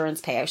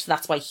payout. So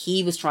that's why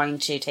he was trying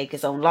to take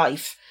his own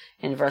life,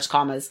 in inverted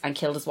commas, and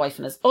killed his wife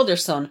and his other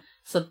son,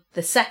 so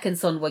the second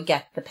son would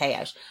get the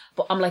payout.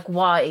 But I'm like,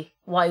 why?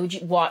 Why would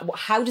you?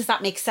 How does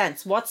that make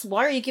sense?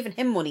 Why are you giving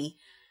him money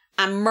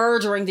and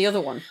murdering the other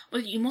one?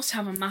 Well, you must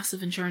have a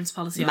massive insurance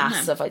policy.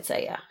 Massive, I'd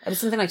say, yeah. It was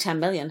something like 10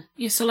 million.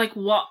 Yeah, so like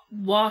what?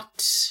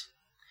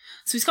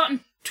 So he's gotten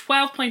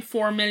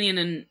 12.4 million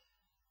in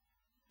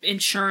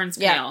insurance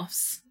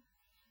payoffs.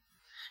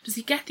 Does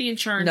he get the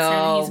insurance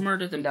now that he's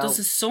murdered them? No. Does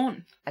his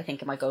son? I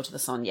think it might go to the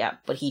son, yeah.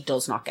 But he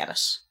does not get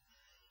it.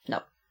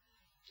 No.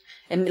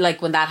 And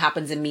like when that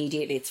happens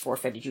immediately, it's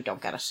forfeited. You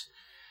don't get it.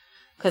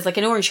 Because like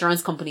an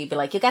insurance company would be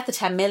like, you get the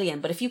 10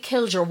 million, but if you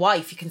killed your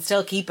wife, you can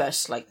still keep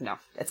it. Like, no,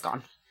 it's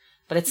gone.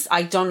 But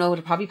I don't know,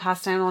 it'll probably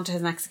pass down onto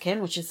his next of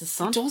kin, which is his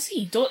son. Does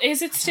he?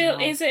 Is it still,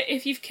 is it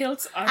if you've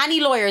killed...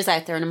 Any lawyers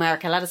out there in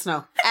America, let us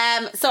know.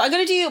 So I'm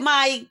going to do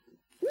not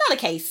a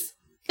case.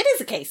 It is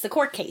a case, a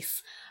court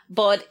case.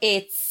 But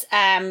it's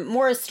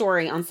more a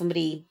story on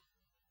somebody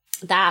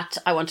that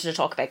I wanted to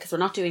talk about, because we're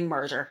not doing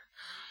murder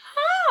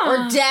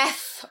or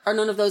death or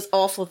none of those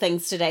awful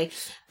things today.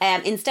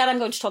 Instead, I'm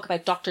going to talk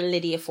about Dr.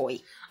 Lydia Foy.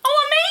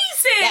 Oh,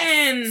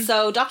 amazing! Yes.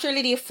 So Dr.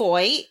 Lydia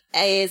Foy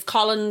is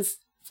Colin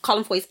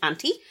Foy's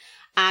auntie,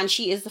 and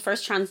she is the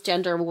first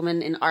transgender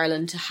woman in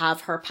Ireland to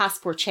have her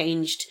passport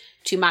changed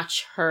to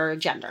match her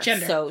gender.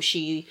 So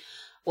she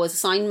was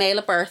assigned male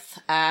at birth,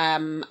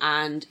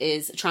 and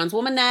is a trans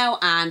woman now,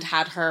 and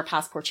had her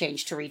passport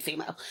changed to read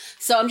female.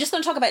 So I'm just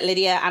going to talk about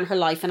Lydia and her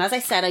life. And as I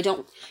said, I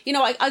don't,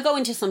 I go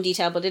into some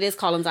detail, but it is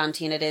Colin's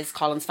auntie and it is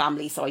Colin's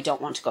family, so I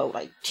don't want to go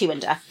too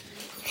in depth.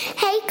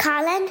 Hey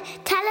Colin,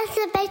 tell us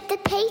about the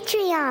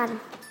Patreon.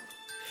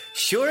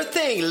 Sure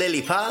thing,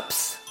 Lily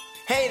Pops.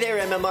 Hey there,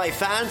 MMI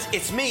fans,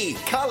 it's me,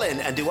 Colin,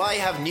 and do I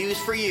have news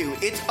for you?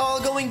 It's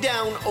all going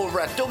down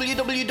over at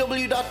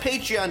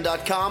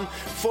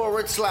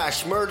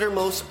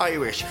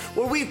www.patreon.com/MurderMostIrish,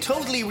 where we've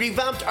totally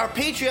revamped our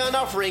Patreon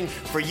offering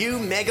for you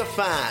mega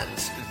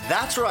fans.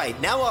 That's right,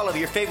 now all of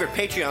your favourite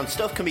Patreon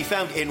stuff can be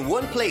found in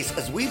one place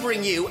as we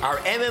bring you our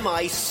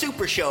MMI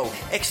Super Show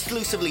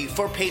exclusively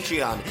for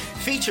Patreon,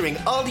 featuring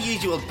all the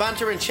usual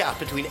banter and chat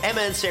between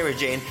Emma and Sarah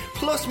Jane,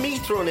 plus me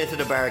thrown into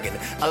the bargain,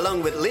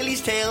 along with Lily's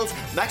Tales,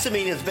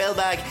 Maximilian's Bell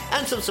Bag,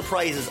 and some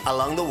surprises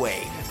along the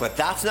way. But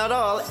that's not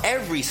all.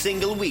 Every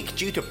single week,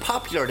 due to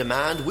popular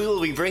demand, we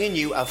will be bringing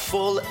you a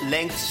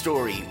full-length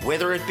story,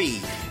 whether it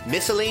be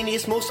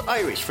Miscellaneous Most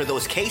Irish for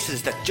those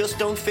cases that just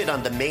don't fit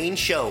on the main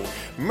show,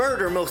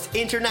 Murder Most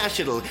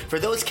International for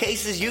those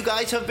cases you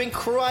guys have been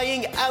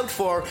crying out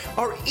for,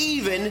 or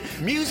even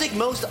Music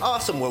Most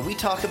Awesome, where we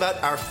talk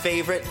about our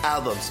favourite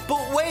albums.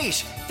 But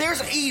wait,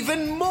 there's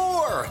even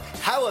more!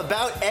 How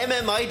about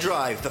MMI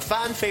Drive, the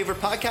fan favourite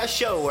podcast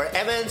show where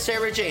Emma and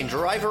Sarah Jane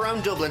drive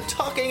around Dublin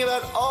talking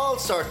about all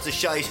sorts of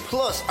shite,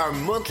 plus our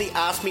monthly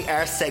Ask Me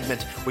Arse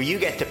segment where you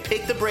get to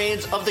pick the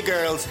brains of the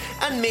girls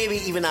and maybe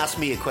even ask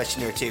me a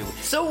question or two.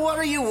 So what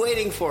are you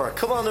waiting for?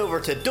 Come on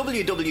over to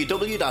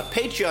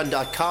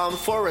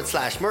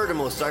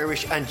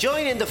www.patreon.com/MurderMostIrish and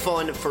join in the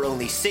fun for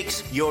only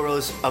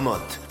 €6 a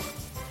month.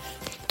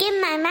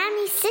 Give my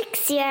mammy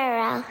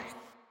 €6.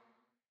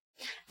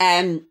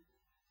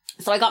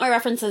 So I got my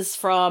references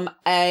from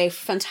a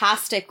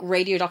fantastic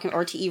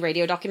RTE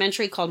radio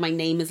documentary called My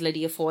Name is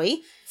Lydia Foy.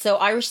 So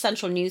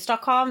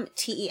irishcentralnews.com,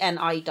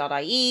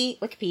 TENI.ie,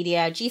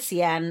 Wikipedia,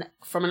 GCN,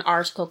 from an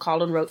article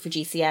Colin wrote for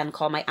GCN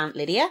called My Aunt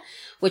Lydia,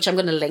 which I'm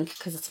going to link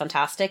because it's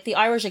fantastic. The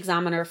Irish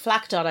Examiner,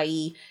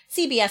 flack.ie,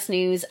 CBS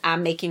News,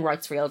 and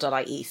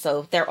makingrightsreal.ie.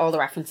 So they're all the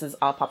references.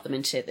 I'll pop them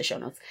into the show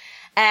notes.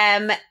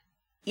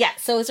 Yeah,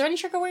 so is there any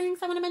trigger warnings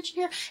I want to mention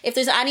here? If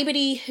there's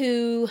anybody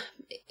who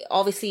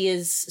obviously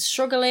is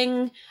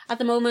struggling at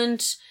the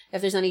moment, if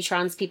there's any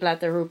trans people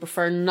out there who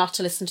prefer not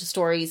to listen to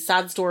stories,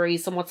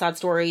 somewhat sad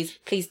stories,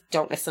 please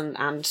don't listen,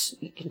 and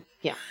you can,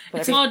 yeah.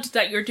 Whatever. It's odd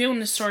that you're doing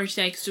this story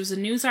today, because there was a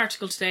news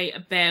article today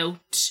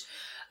about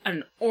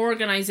an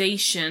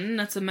organisation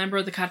that's a member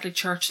of the Catholic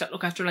Church that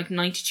look after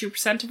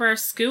 92% of our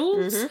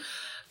schools,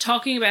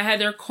 talking about how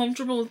they're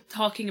comfortable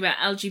talking about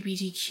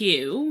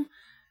LGBT,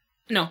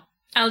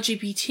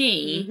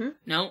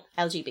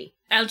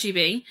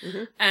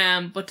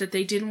 but that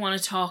they didn't want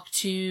to talk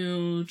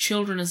to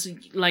children as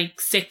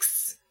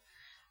 6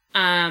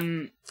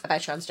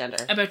 about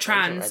transgender, about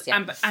trans,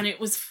 yeah. And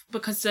it was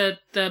because the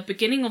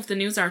beginning of the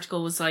news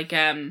article was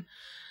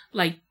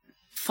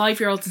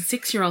 5-year-olds and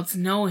 6-year-olds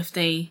know if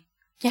they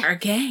are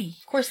gay.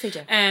 Of course they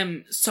do.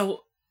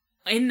 So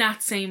in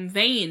that same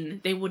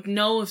vein, they would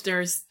know if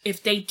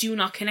they do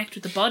not connect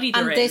with the body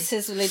they're in. And this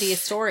is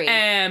Lydia's story.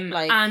 It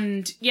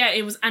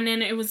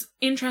was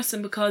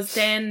interesting because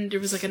then there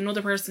was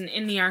another person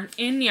in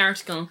the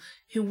article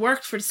who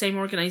worked for the same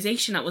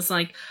organisation that was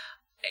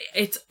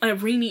it's a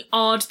really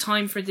odd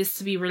time for this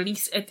to be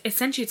released.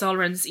 Essentially, it's all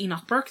around this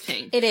Enoch Burke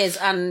thing. It is,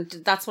 and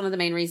that's one of the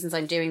main reasons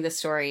I'm doing this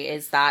story,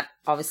 is that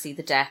obviously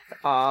the death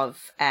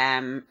of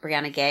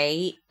Brianna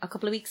Gay a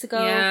couple of weeks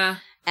ago. Yeah.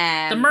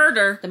 The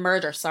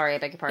murder, sorry, I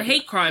beg your pardon. The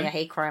hate crime. The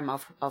hate crime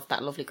of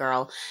that lovely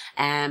girl.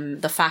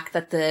 The fact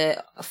that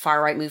the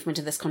far-right movement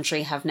in this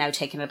country have now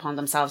taken it upon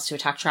themselves to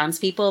attack trans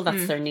people,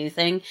 that's their new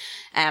thing.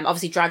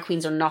 Obviously drag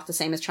queens are not the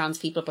same as trans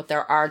people, but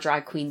there are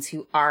drag queens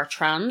who are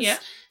trans. Yeah.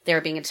 They're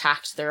being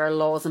attacked. There are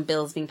laws and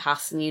bills being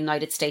passed in the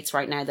United States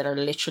right now that are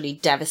literally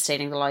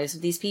devastating the lives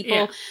of these people.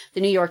 Yeah.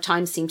 The New York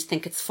Times seem to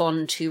think it's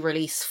fun to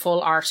release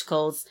full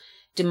articles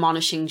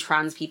demolishing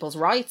trans people's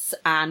rights,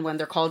 and when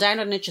they're called out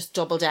on it, just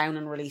double down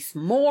and release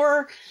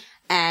more.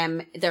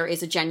 There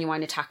is a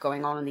genuine attack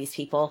going on these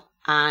people,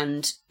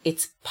 and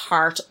it's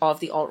part of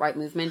the alt-right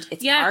movement.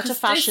 It's part of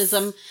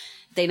fascism.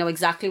 They know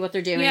exactly what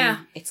they're doing. Yeah.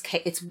 It's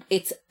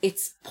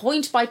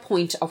point by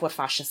point of what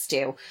fascists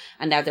do,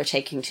 and now they're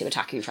taking to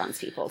attacking trans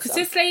people. Because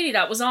this lady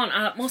that was on,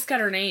 I must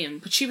get her name,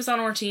 but she was on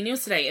RT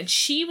News today, and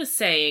she was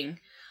saying,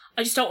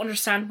 I just don't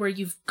understand where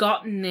you've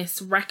gotten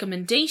this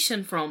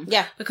recommendation from.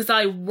 Yeah. Because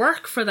I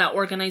work for that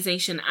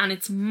organisation and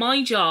it's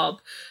my job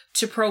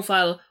to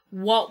profile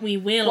what we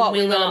will and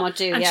will not. And what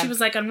do, and she was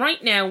like, and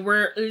right now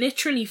we're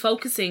literally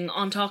focusing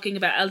on talking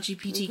about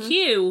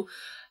LGBTQ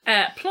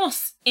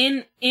plus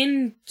in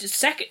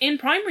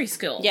primary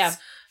schools. Yeah.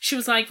 She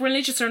was like,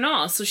 religious or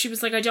not. So she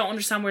was like, I don't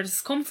understand where this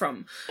has come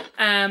from.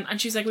 And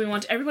she was like, we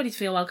want everybody to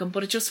feel welcome.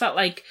 But it just felt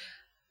like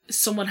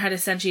someone had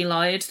essentially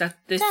lied that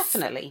this...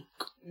 Definitely.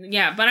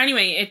 Yeah, but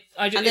anyway, it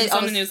was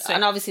on the news today.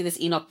 And obviously this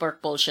Enoch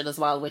Burke bullshit as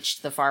well,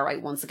 which the far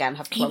right once again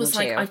have clung to. He was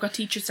like, I've got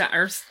teachers that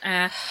are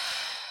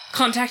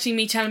contacting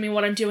me, telling me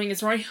what I'm doing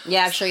is right.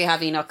 Yeah, I'm sure you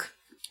have, Enoch.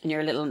 And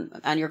your little...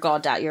 And your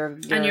god dad.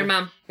 And your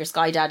mum. Your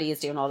sky daddy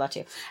is doing all that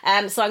too.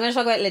 So I'm going to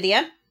talk about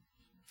Lydia.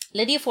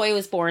 Lydia Foy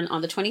was born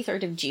on the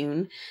 23rd of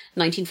June,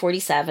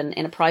 1947,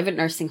 in a private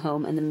nursing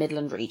home in the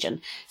Midland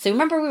region. So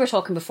remember we were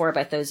talking before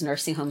about those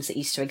nursing homes that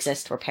used to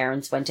exist where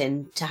parents went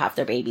in to have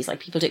their babies. Like,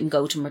 people didn't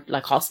go to,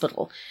 like,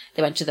 hospital.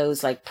 They went to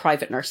those, like,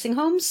 private nursing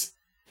homes.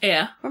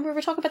 Yeah. Remember we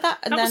were talking about that?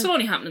 And that was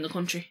only happened in the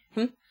country.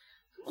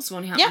 What's the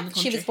one happened in the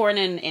country? She was born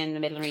in the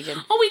Midland region.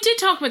 Oh, we did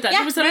talk about that.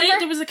 Yeah,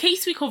 there was a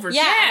case we covered.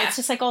 Yeah, and it's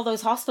just like all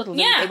those hospitals.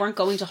 Yeah. They weren't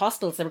going to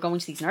hospitals, they were going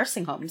to these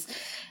nursing homes.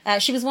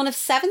 She was one of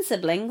 7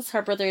 siblings.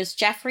 Her brothers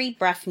Geoffrey,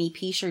 Breffney,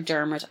 Peter,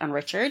 Dermot and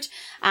Richard,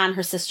 and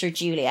her sister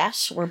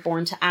Juliet were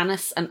born to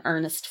Annis and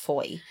Ernest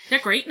Foy. They're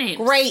great names.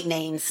 Great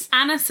names.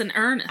 Annis and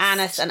Ernest.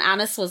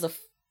 Annis was a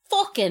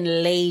fucking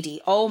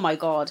lady. Oh my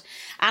god.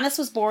 Annis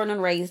was born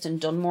and raised in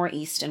Dunmore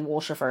East in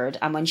Waterford,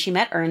 and when she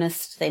met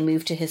Ernest, they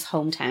moved to his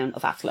hometown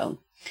of Athlone.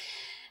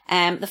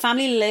 The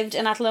family lived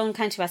in Athlone,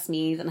 County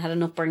Westmeath, and had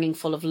an upbringing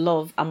full of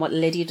love and what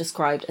Lydia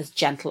described as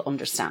gentle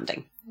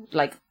understanding.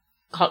 Like,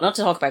 not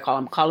to talk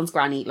about Colin's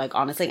granny, like,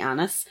 honestly,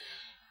 Annis,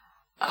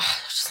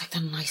 just like the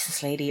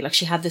nicest lady. Like,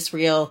 she had this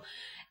real,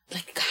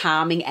 like,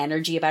 calming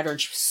energy about her,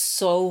 and she was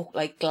so,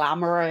 like,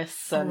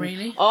 glamorous. And,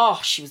 really? Oh,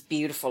 she was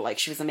beautiful. Like,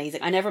 she was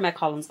amazing. I never met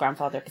Colin's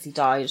grandfather because he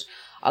died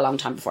a long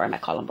time before I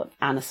met Colin, but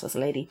Annis was a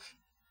lady.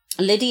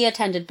 Lydia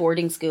attended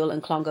boarding school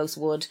in Clongowes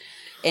Wood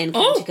in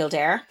County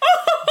Kildare.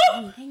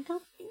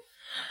 Clongowes.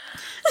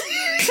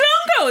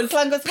 Ploon.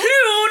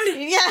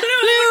 Yeah,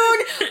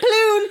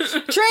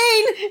 Ploon.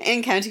 Train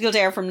in County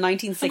Kildare from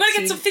 1960. I'm going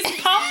to get some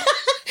fizzy pop.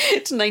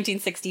 To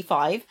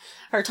 1965.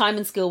 Her time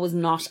in school was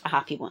not a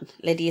happy one.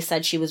 Lydia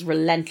said she was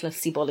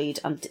relentlessly bullied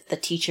and the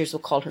teachers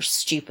would call her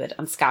stupid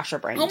and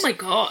scatterbrained. Oh my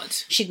god.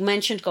 She'd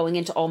mentioned going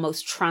into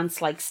almost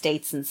trance-like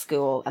states in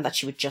school and that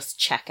she would just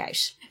check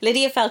out.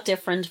 Lydia felt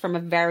different from a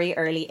very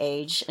early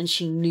age and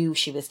she knew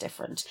she was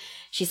different.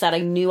 She said, I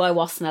knew I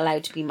wasn't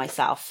allowed to be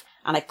myself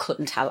and I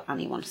couldn't tell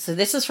anyone. So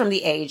this is from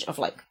the age of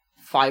like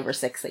 5 or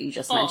 6 that you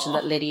just mentioned,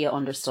 that Lydia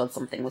understood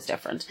something was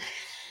different.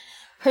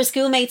 Her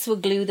schoolmates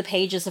would glue the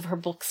pages of her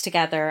books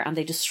together and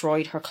they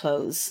destroyed her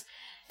clothes.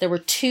 There were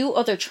 2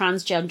 other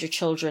transgender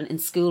children in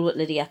school with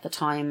Lydia at the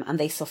time and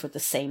they suffered the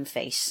same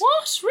fate.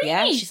 What? Really?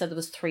 Yeah, she said there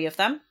was 3 of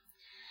them.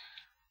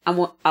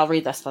 And I'll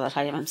read this by the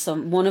time. So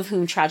one of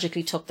whom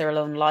tragically took their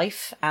own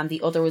life and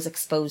the other was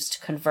exposed to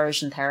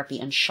conversion therapy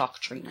and shock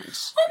treatment.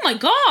 Oh my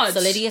god. So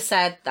Lydia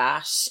said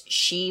that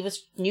she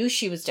knew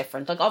she was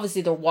different. Like,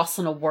 obviously there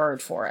wasn't a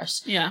word for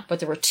it. Yeah.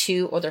 But there were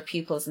 2 other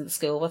pupils in the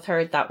school with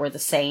her that were the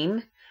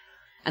same.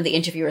 And the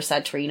interviewer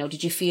said to her,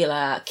 did you feel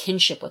a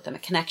kinship with them, a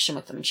connection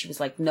with them? And she was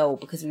like, no,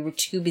 because we were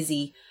too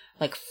busy,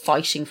 like,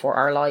 fighting for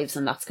our lives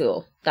in that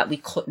school that we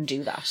couldn't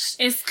do that.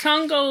 Is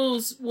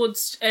Clongowes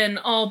Woods an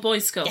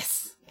all-boys school?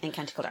 Yes, in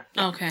County Kildare.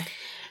 Okay.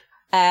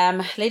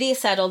 Lydia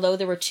said although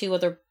there were 2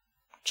 other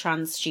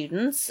trans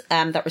students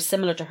that were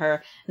similar to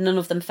her, none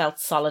of them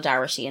felt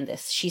solidarity in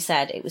this. She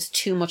said it was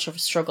too much of a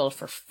struggle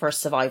for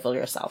survival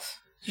yourself.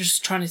 You're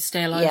just trying to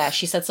stay alive. Yeah,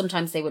 she said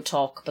sometimes they would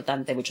talk, but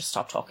then they would just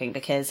stop talking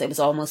because it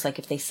was almost like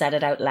if they said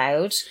it out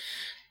loud,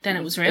 then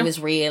it was real. It was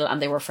real, and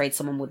they were afraid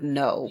someone would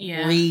know.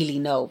 Yeah. Really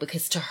know,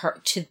 because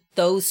to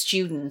those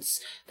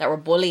students that were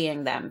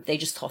bullying them, they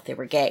just thought they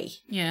were gay.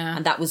 Yeah.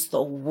 And that was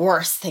the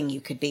worst thing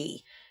you could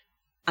be.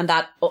 And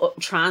that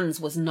trans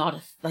was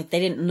not, they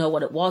didn't know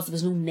what it was. There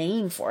was no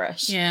name for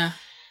it. Yeah.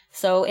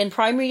 So in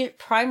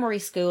primary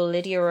school,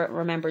 Lydia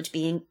remembered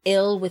being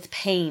ill with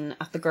pain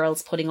at the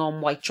girls putting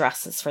on white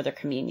dresses for their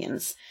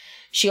communions.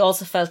 She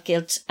also felt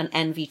guilt and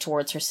envy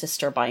towards her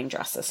sister buying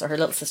dresses. So her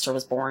little sister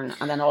was born,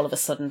 and then all of a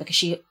sudden, because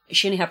she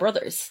only had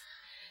brothers.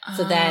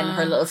 So then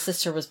her little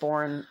sister was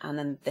born, and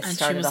then this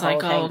started the whole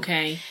thing. Oh,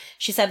 okay.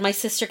 She said, my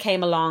sister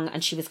came along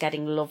and she was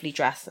getting lovely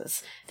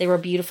dresses. They were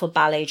beautiful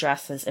ballet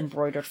dresses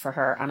embroidered for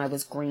her, and I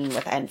was green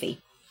with envy.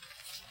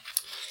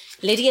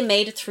 Lydia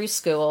made it through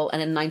school,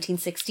 and in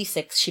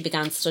 1966 she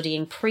began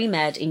studying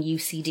pre-med in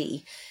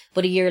UCD,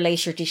 but a year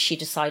later she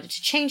decided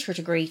to change her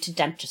degree to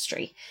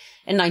dentistry.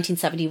 In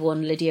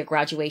 1971, Lydia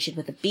graduated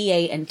with a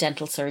BA in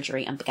dental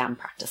surgery and began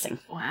practicing.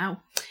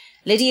 Wow.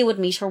 Lydia would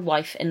meet her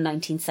wife in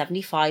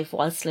 1975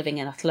 whilst living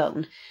in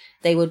Athlone.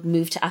 They would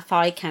move to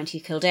Athy, County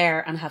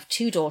Kildare, and have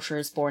 2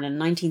 daughters born in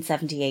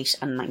 1978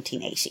 and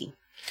 1980.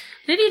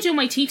 Lydia do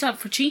my teeth up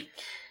for cheap.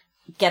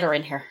 Get her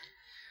in here.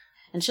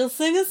 and she'll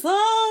sing a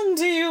song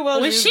to you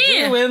while Was she's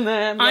she? doing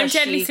them. I'm Yes,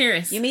 deadly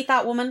serious. You meet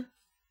that woman,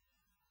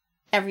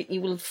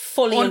 you will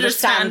fully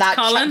Understand, understand that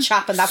Colin.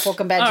 chap in that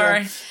fucking bedroom. All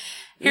right.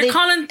 Here,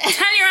 Colin,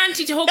 tell your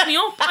auntie to hook me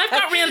up. I've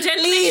got real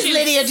dental Please, issues.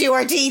 Lydia, do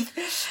her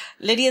teeth.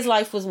 Lydia's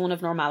life was one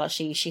of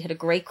normality. She had a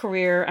great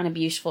career and a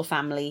beautiful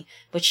family,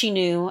 but she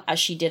knew, as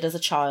she did as a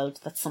child,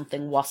 that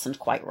something wasn't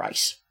quite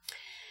right.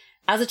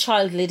 As a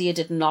child, Lydia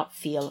did not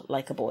feel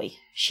like a boy.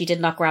 She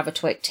did not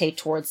gravitate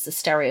towards the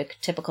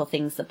stereotypical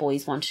things that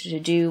boys wanted to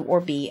do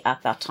or be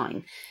at that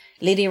time.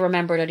 Lydia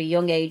remembered at a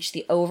young age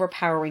the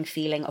overpowering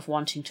feeling of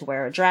wanting to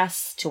wear a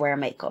dress, to wear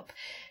makeup.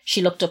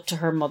 She looked up to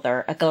her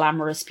mother, a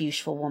glamorous,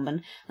 beautiful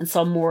woman, and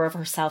saw more of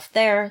herself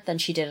there than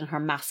she did in her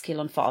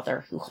masculine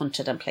father, who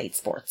hunted and played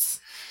sports.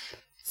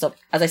 So,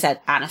 as I said,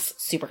 Annis,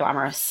 super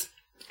glamorous.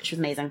 She was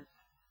amazing.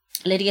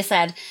 Lydia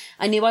said,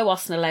 I knew I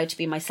wasn't allowed to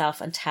be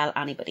myself and tell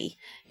anybody.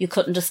 You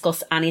couldn't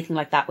discuss anything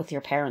like that with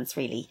your parents,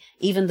 really,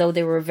 even though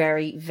they were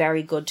very,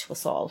 very good to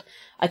us all.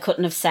 I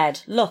couldn't have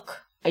said,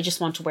 look, I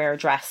just want to wear a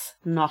dress.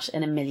 Not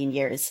in a million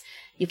years.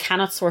 You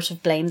cannot sort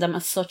of blame them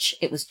as such.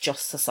 It was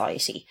just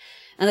society.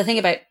 And the thing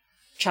about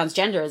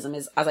transgenderism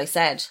is, as I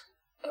said,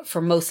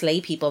 for most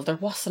lay people, there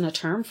wasn't a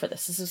term for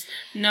this.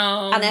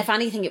 No. And if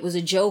anything, it was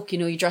a joke.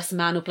 You dress a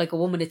man up like a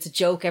woman, it's a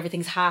joke.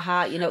 Everything's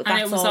ha-ha. That's and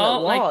it was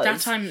all it was. like,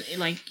 that time,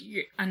 like,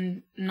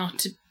 and not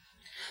to...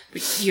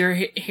 You're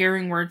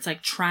hearing words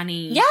like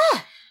tranny.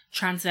 Yeah.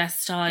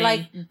 Transvestite.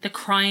 Like, the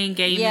crying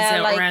game is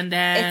out around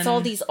then. It's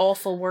all these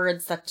awful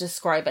words that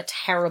describe a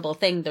terrible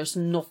thing. There's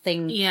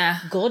nothing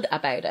good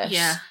about it.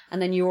 Yeah.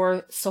 And then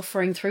you're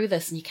suffering through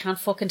this and you can't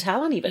fucking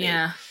tell anybody.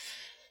 Yeah.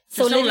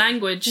 So There's no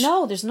language.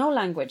 No, there's no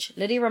language.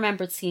 Lydia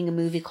remembered seeing a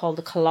movie called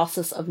The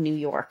Colossus of New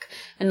York,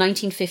 a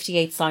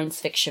 1958 science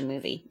fiction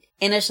movie.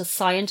 In it, a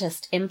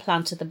scientist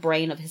implanted the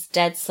brain of his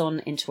dead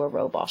son into a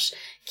robot,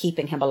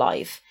 keeping him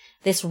alive.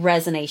 This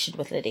resonated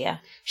with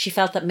Lydia. She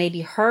felt that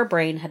maybe her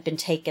brain had been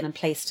taken and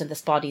placed in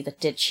this body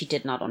that she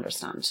did not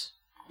understand.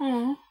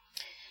 Aww.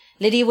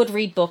 Lydia would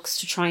read books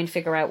to try and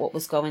figure out what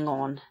was going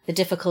on. The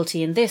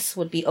difficulty in this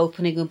would be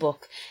opening a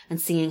book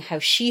and seeing how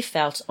she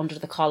felt under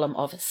the column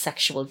of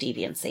sexual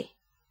deviancy.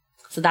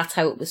 So that's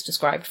how it was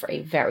described for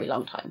a very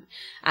long time.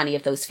 Any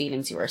of those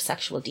feelings, you were a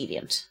sexual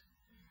deviant,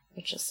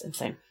 which is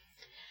insane.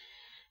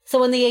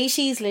 So in the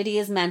 80s,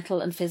 Lydia's mental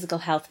and physical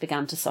health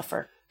began to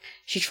suffer.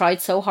 She tried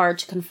so hard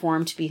to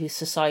conform to be who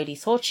society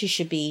thought she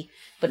should be,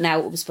 but now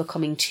it was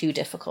becoming too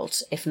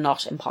difficult, if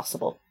not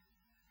impossible.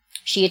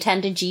 She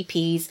attended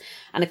GPs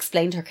and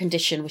explained her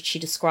condition, which she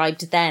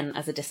described then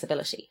as a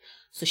disability.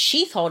 So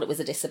she thought it was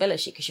a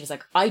disability because she was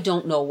like, I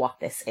don't know what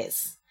this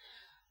is.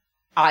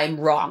 I'm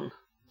wrong.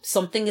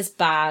 Something is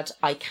bad.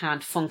 I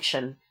can't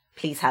function.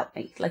 Please help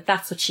me. Like,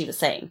 that's what she was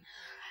saying.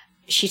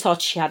 She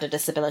thought she had a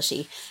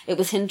disability. It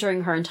was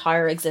hindering her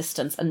entire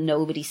existence and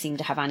nobody seemed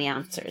to have any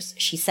answers.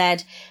 She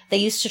said they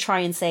used to try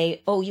and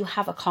say, oh, you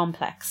have a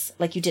complex,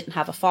 like you didn't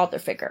have a father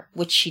figure,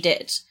 which she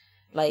did.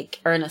 Like,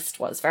 Ernest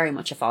was very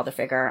much a father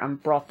figure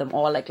and brought them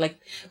all, like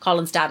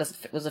Colin's dad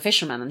was a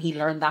fisherman and he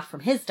learned that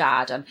from his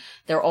dad, and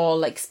they're all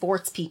like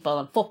sports people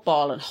and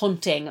football and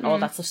hunting and all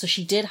that stuff. So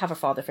she did have a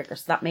father figure,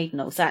 so that made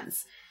no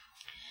sense.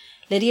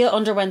 Lydia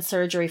underwent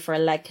surgery for a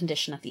leg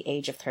condition at the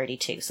age of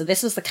 32. So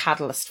this was the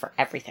catalyst for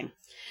everything.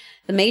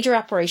 The major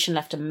operation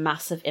left a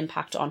massive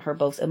impact on her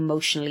both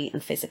emotionally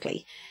and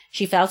physically.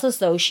 She felt as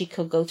though she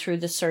could go through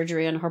the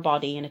surgery on her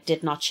body and it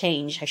did not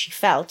change how she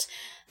felt,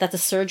 that the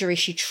surgery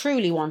she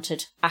truly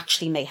wanted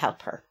actually may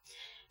help her.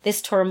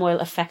 This turmoil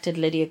affected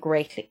Lydia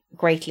greatly,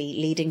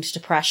 leading to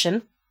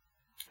depression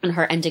and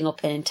her ending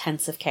up in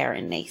intensive care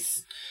in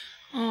Naas.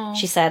 Aww.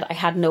 She said, I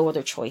had no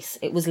other choice.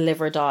 It was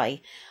live or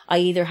die. I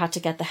either had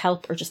to get the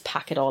help or just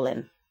pack it all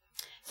in.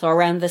 So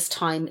around this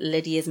time,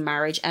 Lydia's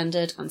marriage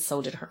ended and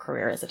so did her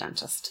career as a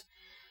dentist.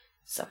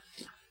 So,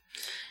 yeah.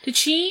 Did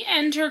she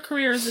end her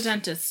career as a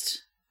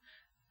dentist?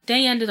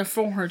 They ended it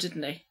for her,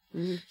 didn't they?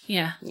 Mm-hmm.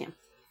 Yeah. Yeah.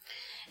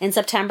 In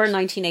September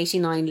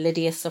 1989,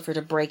 Lydia suffered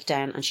a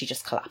breakdown and she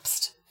just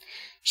collapsed.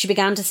 She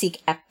began to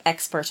seek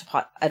expert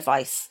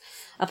advice.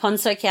 Upon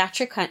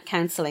psychiatric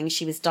counselling,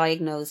 she was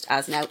diagnosed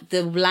as... Now,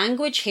 the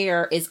language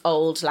here is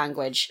old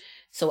language.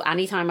 So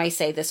anytime I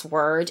say this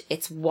word,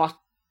 it's what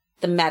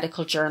the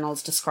medical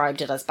journals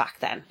described it as back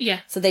then.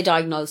 Yeah. So they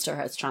diagnosed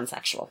her as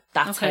transsexual.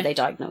 That's how they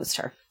diagnosed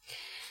her.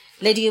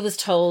 Lydia was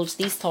told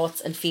these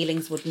thoughts and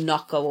feelings would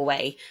not go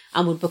away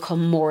and would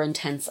become more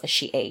intense as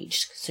she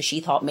aged. So she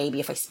thought maybe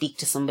if I speak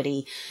to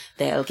somebody,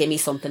 they'll give me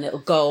something, it'll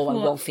go, I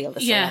won't feel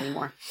this way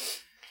anymore.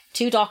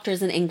 2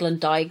 doctors in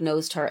England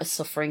diagnosed her as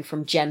suffering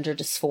from gender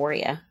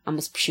dysphoria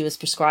and she was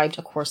prescribed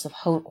a course of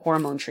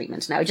hormone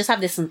treatment. Now, I just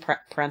have this in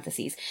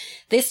parentheses.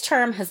 This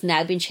term has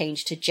now been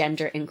changed to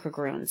gender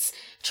incongruence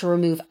to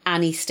remove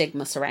any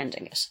stigma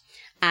surrounding it.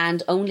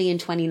 And only in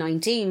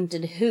 2019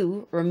 did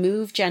WHO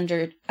remove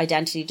gender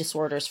identity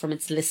disorders from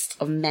its list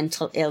of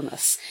mental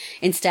illness.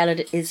 Instead,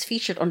 it is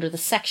featured under the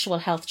sexual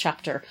health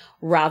chapter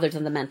rather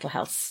than the mental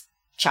health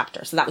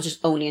chapter. So that was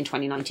just only in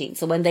 2019.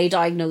 So when they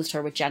diagnosed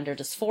her with gender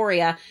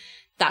dysphoria,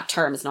 that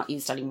term is not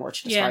used anymore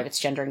to describe its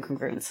gender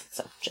incongruence.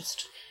 So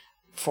just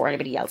before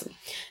anybody yells at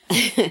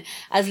me.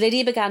 As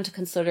Lydia began to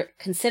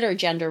consider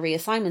gender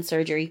reassignment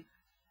surgery,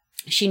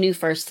 she knew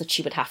first that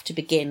she would have to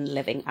begin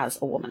living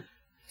as a woman.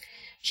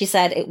 She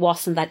said it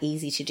wasn't that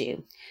easy to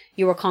do.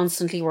 You were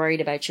constantly worried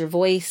about your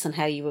voice and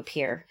how you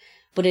appear,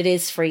 but it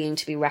is freeing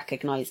to be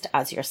recognised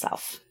as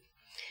yourself.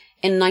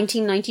 In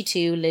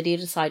 1992, Lydia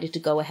decided to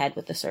go ahead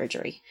with the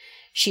surgery.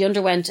 She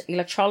underwent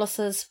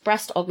electrolysis,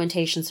 breast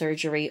augmentation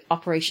surgery,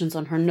 operations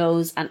on her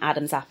nose and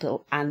Adam's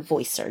apple, and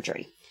voice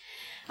surgery.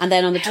 And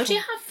then on the How do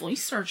you have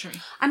voice surgery?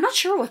 I'm not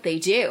sure what they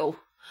do.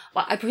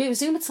 Well, I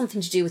presume it's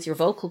something to do with your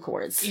vocal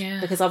cords. Yeah.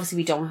 Because obviously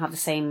we don't have the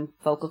same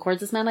vocal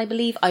cords as men, I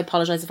believe. I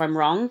apologise if I'm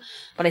wrong,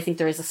 but I think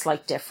there is a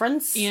slight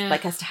difference. Yeah.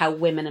 Like as to how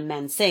women and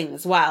men sing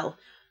as well.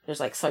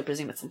 There's like, so I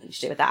presume it's something to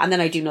do with that. And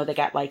then I do know they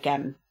get like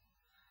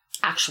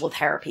actual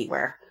therapy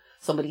where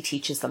somebody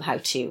teaches them how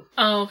to speak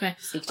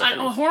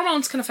differently. And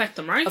hormones can affect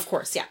them, right? Of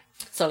course, yeah.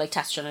 So like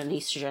testosterone and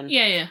estrogen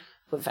Yeah.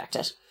 would affect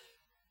it.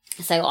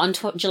 So on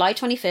July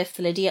 25th,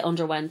 Lydia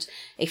underwent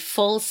a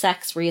full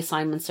sex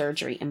reassignment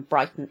surgery in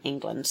Brighton,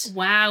 England.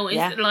 Wow, is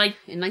it like...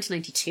 In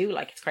 1992,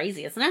 like, it's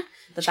crazy, isn't it?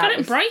 She got it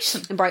in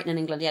Brighton? In Brighton, in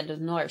England, yeah,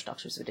 there's no Irish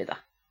doctors who do that.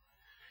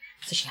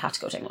 So she had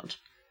to go to England.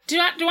 Do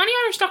any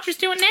Irish doctors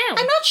do it now?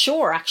 I'm not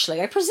sure,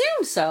 actually. I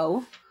presume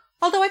so.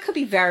 Although I could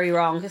be very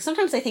wrong, because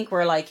sometimes I think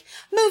we're like,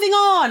 moving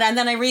on, and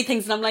then I read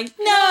things and I'm like,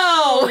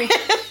 no!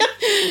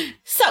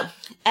 So,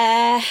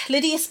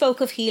 Lydia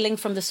spoke of healing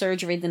from the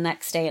surgery the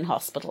next day in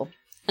hospital.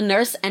 A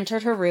nurse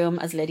entered her room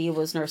as Lydia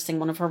was nursing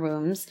one of her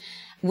wounds,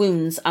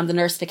 and the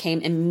nurse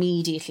became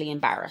immediately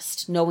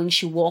embarrassed, knowing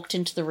she walked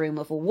into the room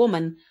of a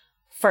woman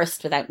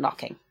first without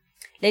knocking.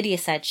 Lydia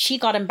said, she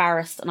got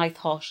embarrassed and I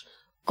thought,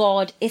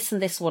 God, isn't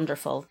this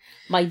wonderful?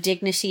 My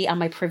dignity and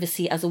my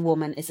privacy as a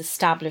woman is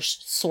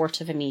established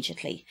sort of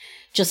immediately.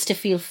 Just to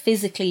feel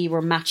physically you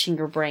were matching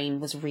your brain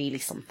was really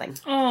something.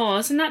 Oh,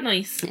 isn't that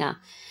nice? Yeah.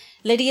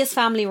 Lydia's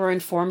family were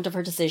informed of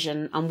her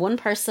decision, and one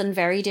person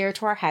very dear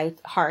to our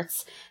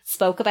hearts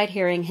spoke about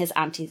hearing his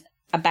auntie's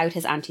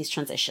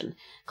transition.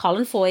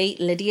 Colin Foy,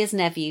 Lydia's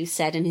nephew,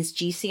 said in his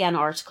GCN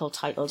article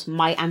titled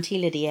My Auntie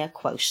Lydia,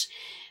 quote,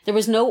 there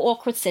was no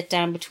awkward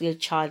sit-down between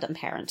child and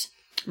parent.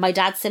 My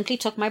dad simply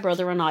took my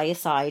brother and I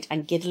aside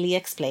and giddily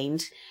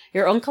explained,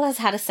 your uncle has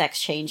had a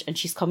sex change and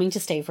she's coming to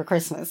stay for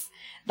Christmas.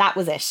 That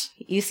was it.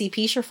 You see,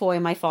 Peter Foy,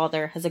 my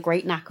father, has a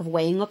great knack of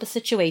weighing up a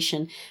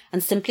situation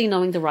and simply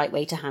knowing the right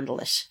way to handle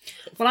it.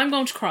 Well, I'm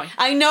going to cry.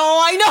 I know,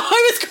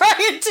 I was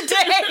crying today.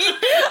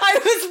 I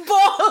was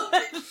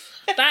bawling.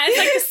 That is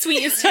like the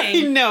sweetest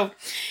thing. I know.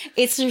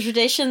 It's a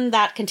tradition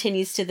that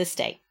continues to this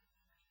day.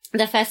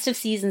 The festive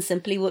season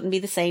simply wouldn't be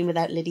the same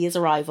without Lydia's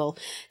arrival,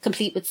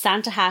 complete with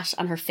Santa hat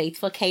and her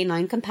faithful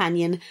canine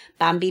companion,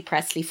 Bambi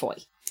Presley Foy.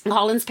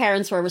 Colin's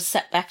parents were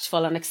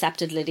respectful and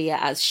accepted Lydia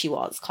as she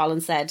was. Colin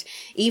said,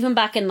 even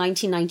back in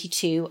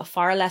 1992, a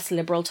far less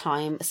liberal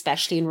time,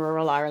 especially in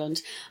rural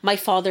Ireland, my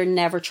father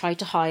never tried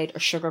to hide or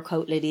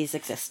sugarcoat Lydia's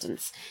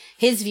existence.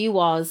 His view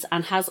was,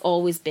 and has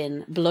always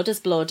been, blood is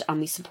blood and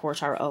we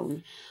support our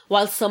own.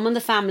 While some in the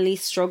family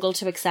struggled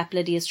to accept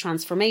Lydia's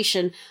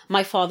transformation,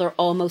 my father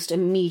almost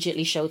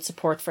immediately showed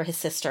support for his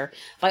sister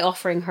by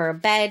offering her a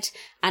bed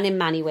and in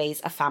many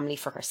ways a family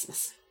for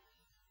Christmas.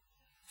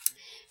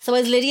 So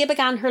as Lydia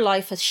began her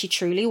life as she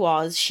truly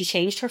was, she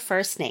changed her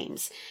first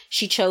names.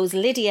 She chose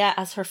Lydia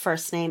as her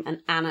first name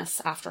and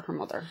Annis after her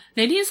mother.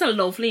 Lydia's a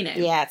lovely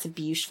name. Yeah, it's a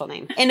beautiful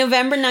name. In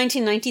November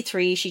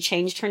 1993, she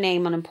changed her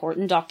name on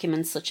important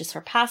documents such as her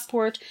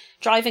passport,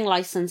 driving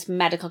licence,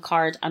 medical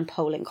card and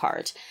polling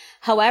card.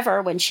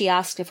 However, when she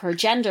asked if her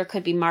gender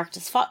could be marked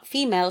as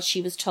female,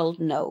 she was told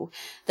no,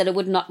 that it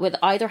would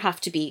either have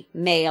to be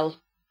male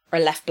or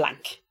left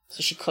blank.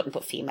 So she couldn't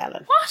put female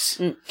in.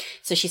 What?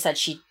 So she said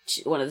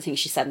one of the things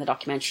she said in the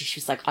documentary, she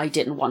was like, I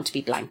didn't want to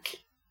be blank.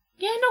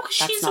 Yeah, no, because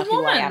she's a woman. That's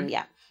not who I am,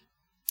 yeah.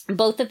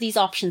 Both of these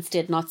options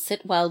did not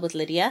sit well with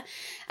Lydia,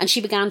 and she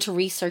began to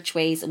research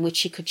ways in which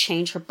she could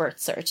change her birth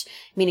cert,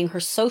 meaning her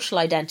social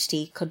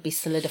identity could be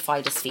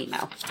solidified as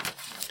female.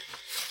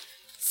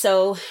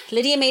 So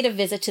Lydia made a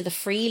visit to the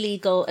Free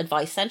Legal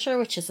Advice Centre,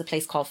 which is a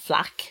place called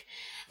FLAC.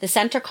 The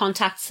centre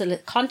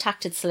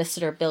contacted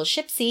solicitor Bill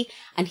Shipsey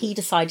and he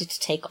decided to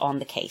take on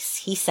the case.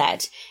 He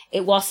said,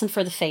 it wasn't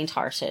for the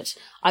faint-hearted.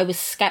 I was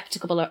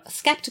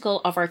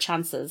sceptical of our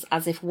chances,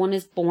 as if one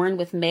is born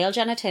with male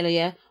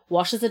genitalia,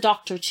 what is a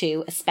doctor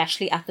to,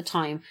 especially at the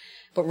time,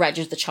 but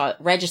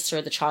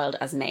register the child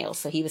as male.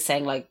 So he was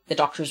saying like the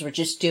doctors were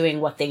just doing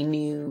what they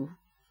knew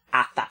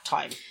at that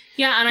time.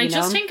 Yeah, and I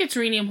just think it's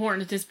really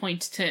important at this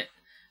point to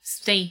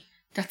state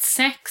that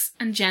sex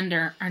and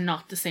gender are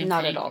not the same thing.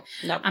 Not at all.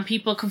 No. And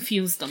people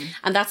confuse them.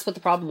 And that's what the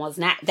problem was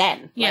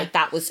then. Yeah. Like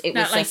it was like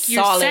a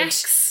your solid,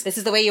 sex this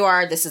is the way you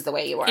are, this is the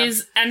way you are.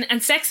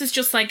 And sex is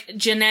just like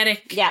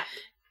genetic. Yeah.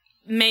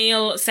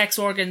 Male sex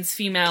organs,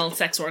 female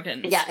sex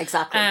organs. Yeah,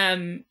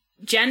 exactly.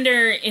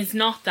 Gender is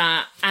not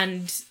that.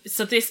 And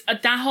so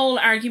that whole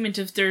argument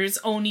of there's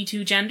only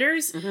two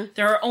genders,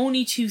 there are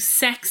only two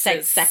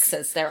sexes.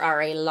 Sexes. There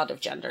are a lot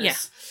of genders. Yeah.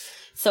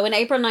 So in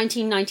April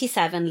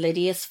 1997,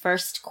 Lydia's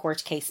first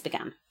court case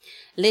began.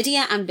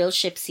 Lydia and Bill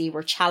Shipsey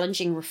were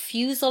challenging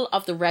refusal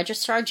of the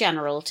Registrar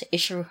General to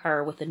issue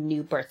her with a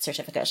new birth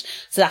certificate.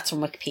 So that's from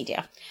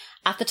Wikipedia.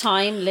 At the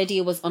time,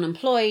 Lydia was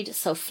unemployed,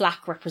 so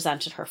Flack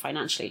represented her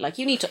financially. Like,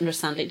 you need to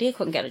understand, Lydia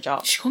couldn't get a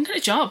job. She couldn't get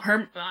a job.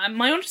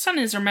 My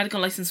understanding is her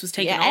medical license was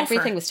taken off her.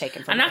 Everything was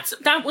taken from her. her.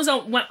 And that was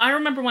when I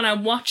remember when I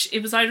watched,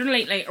 it was either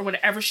Late or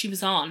whatever she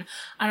was on,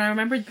 and I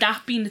remember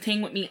that being the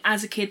thing with me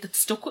as a kid that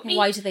stuck with me.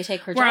 Why did they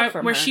take her job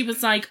from her? Where she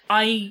was like,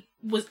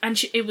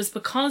 it was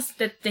because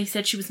that they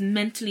said she was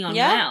mentally unwell.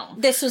 Yeah,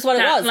 this was what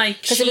it was.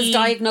 Because it was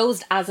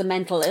diagnosed as a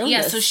mental illness.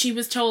 Yeah, so she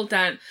was told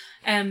that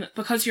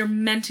because you're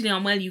mentally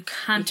unwell, you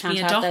can't be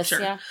a doctor. This,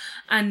 yeah.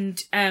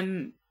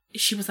 And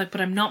she was like,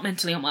 but I'm not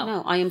mentally unwell.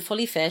 No, I am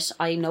fully fit.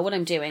 I know what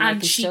I'm doing. And I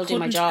can still do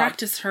my job.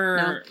 Practice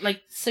her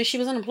so she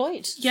was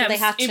unemployed. Yeah, so they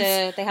had to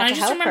help her. I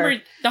just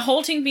remember the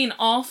whole thing being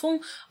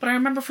awful, but I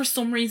remember for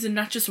some reason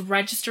that just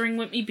registering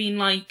with me, being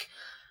like,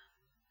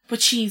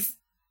 but she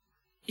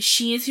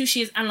is who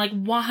she is, and like,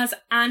 what has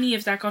any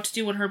of that got to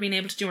do with her being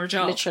able to do her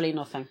job? Literally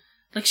nothing.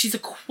 Like, she's a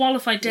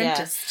qualified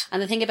dentist. Yeah.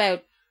 And the thing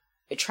about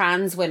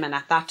trans women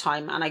at that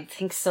time, and I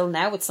think still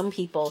now with some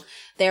people,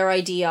 their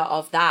idea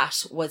of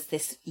that was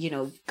this,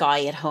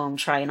 guy at home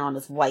trying on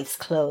his wife's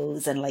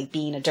clothes and like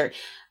being a dirt.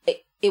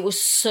 It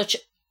was such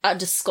a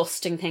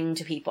disgusting thing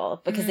to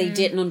people because they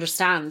didn't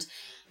understand,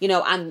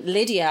 and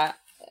Lydia,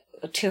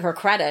 to her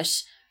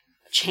credit,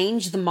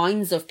 changed the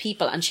minds of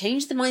people and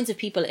changed the minds of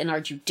people in our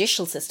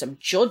judicial system,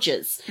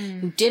 judges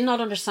who did not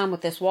understand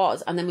what this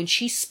was. And then when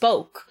she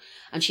spoke,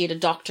 and she had a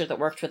doctor that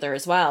worked with her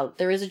as well,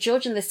 there is a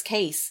judge in this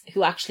case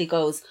who actually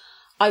goes,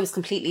 I was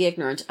completely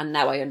ignorant and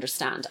now I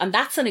understand. And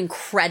that's an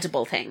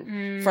incredible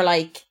thing for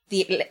like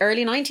the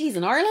early 90s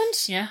in Ireland.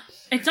 Yeah.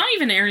 It's not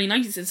even the early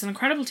 90s. It's an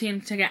incredible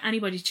thing to get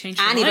anybody to change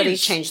their mind. Anybody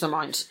to change their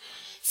mind.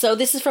 So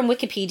this is from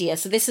Wikipedia.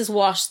 So this is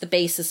what the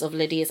basis of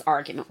Lydia's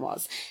argument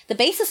was. The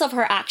basis of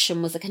her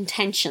action was a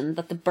contention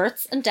that the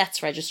Births and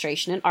Deaths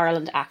Registration in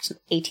Ireland Act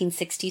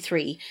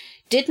 1863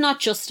 did not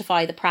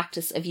justify the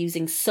practice of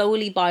using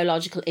solely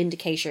biological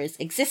indicators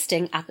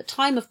existing at the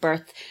time of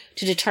birth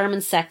to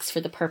determine sex for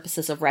the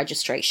purposes of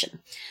registration.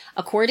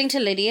 According to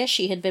Lydia,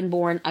 she had been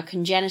born a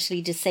congenitally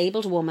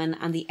disabled woman,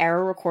 and the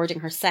error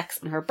recording her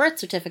sex on her birth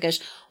certificate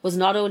was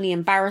not only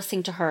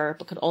embarrassing to her,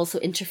 but could also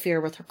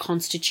interfere with her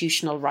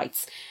constitutional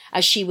rights,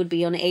 as she would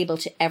be unable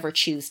to ever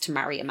choose to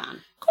marry a man.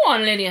 Go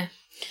on, Lydia.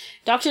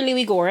 Dr.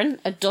 Louis Gorin,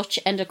 a Dutch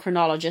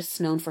endocrinologist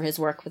known for his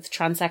work with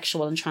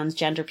transsexual and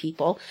transgender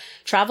people,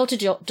 travelled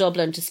to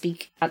Dublin to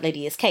speak at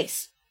Lydia's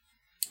case.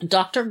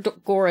 Dr.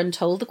 Gorin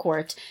told the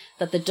court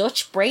that the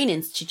Dutch Brain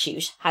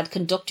Institute had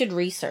conducted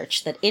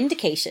research that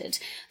indicated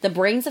the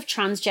brains of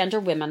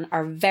transgender women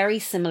are very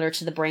similar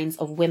to the brains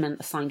of women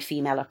assigned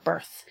female at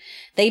birth.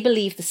 They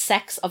believed the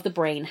sex of the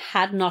brain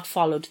had not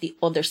followed the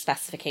other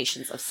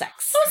specifications of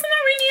sex. Oh, isn't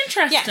that really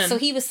interesting? Yeah, so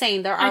he was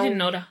saying I didn't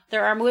know that.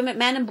 There are women,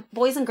 men and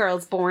boys and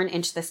girls born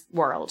into this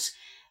world,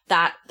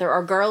 that there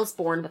are girls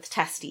born with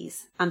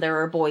testes and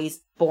there are boys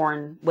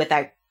born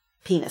without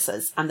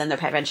penises, and then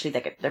eventually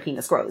their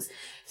penis grows.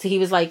 So he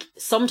was like,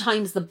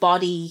 sometimes the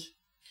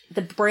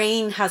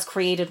brain has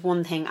created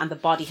one thing and the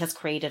body has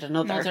created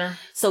another.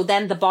 So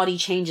then the body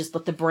changes,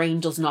 but the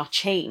brain does not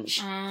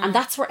change. And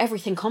that's where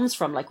everything comes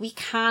from. Like, we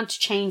can't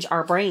change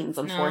our brains,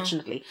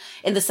 unfortunately.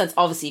 No. In the sense,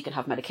 obviously you can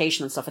have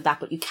medication and stuff like that,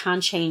 but you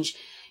can't change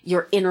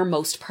your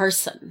innermost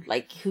person,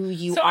 like who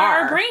you are. So are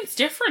our brains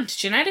different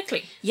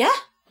genetically? Yeah.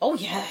 Oh,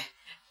 yeah.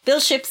 Bill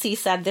Shipsey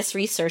said this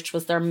research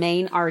was their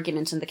main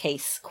argument in the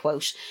case.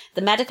 Quote,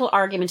 the medical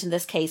argument in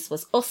this case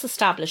was us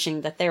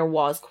establishing that there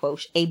was,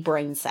 quote, a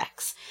brain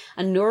sex,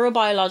 a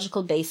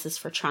neurobiological basis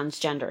for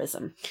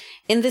transgenderism.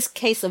 In this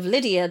case of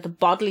Lydia, the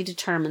bodily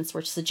determinants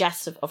were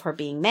suggestive of her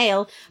being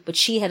male, but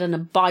she had an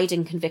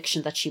abiding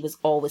conviction that she was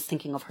always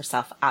thinking of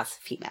herself as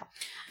female.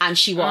 And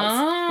she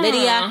was.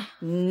 Lydia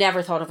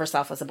never thought of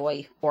herself as a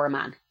boy or a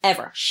man,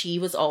 ever. She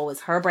was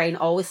always, her brain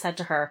always said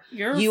to her,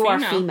 you are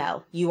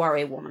female, you are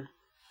a woman.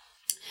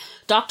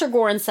 Dr.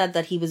 Gorin said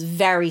that he was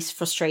very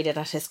frustrated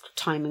at his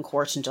time in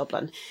court in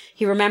Dublin.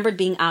 He remembered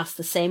being asked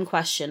the same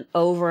question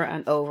over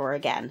and over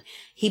again.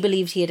 He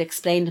believed he had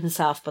explained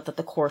himself, but that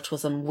the court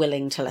was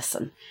unwilling to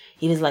listen.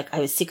 He was like, I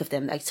was sick of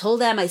them. I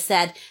told them, I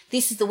said,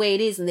 this is the way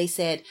it is. And they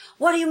said,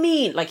 what do you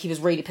mean? Like, he was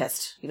really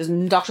pissed.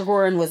 Dr.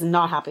 Gorin was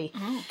not happy.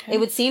 Oh, okay. It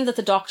would seem that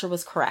the doctor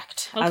was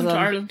correct. Welcome to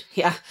Ireland.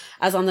 Yeah.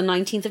 As on the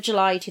 19th of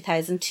July,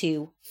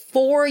 2002,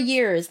 4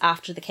 years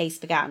after the case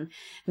began,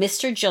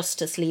 Mr.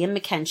 Justice Liam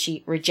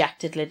McKenzie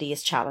rejected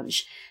Lydia's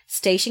challenge,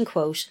 stating,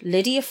 quote,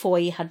 Lydia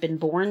Foy had been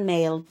born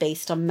male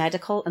based on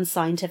medical and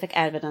scientific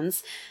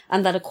evidence,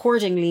 and that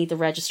accordingly the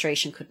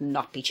registration could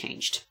not be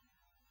changed.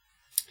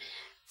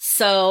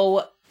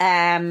 So,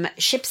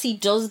 Shipsey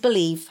does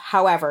believe,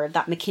 however,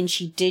 that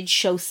McKenzie did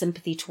show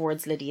sympathy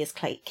towards Lydia's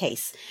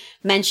case,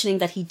 mentioning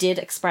that he did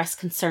express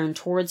concern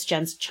towards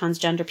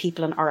transgender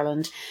people in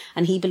Ireland,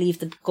 and he believed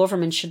the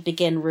government should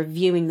begin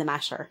reviewing the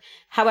matter.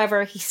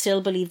 However, he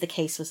still believed the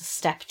case was a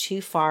step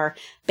too far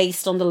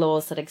based on the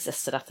laws that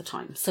existed at the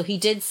time. So he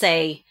did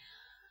say,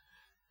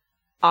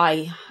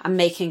 I am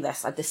making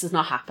this is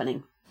not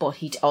happening. but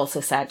he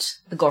also said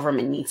the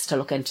government needs to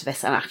look into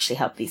this and actually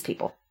help these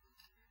people.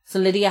 So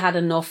Lydia had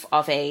enough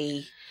of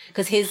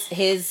because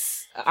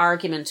his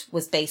argument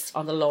was based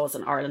on the laws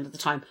in Ireland at the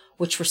time,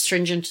 which were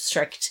stringent,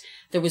 strict.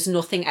 There was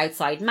nothing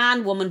outside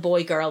man, woman,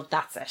 boy, girl,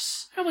 that's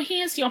it. Oh, well, he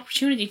has the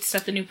opportunity to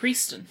set the new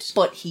precedent.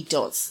 But he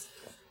does.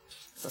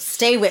 So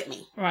stay with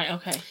me. Right,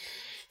 okay.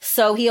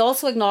 So he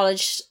also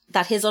acknowledged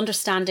that his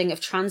understanding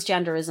of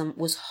transgenderism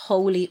was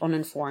wholly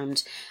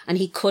uninformed, and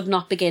he could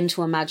not begin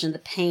to imagine the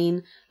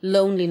pain,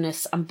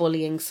 loneliness and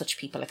bullying such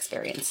people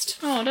experienced.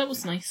 Oh, that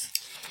was nice.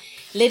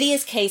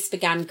 Lydia's case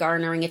began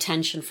garnering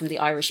attention from the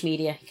Irish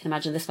media. You can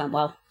imagine this went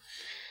well.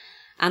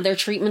 And their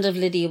treatment of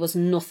Lydia was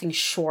nothing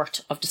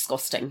short of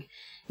disgusting.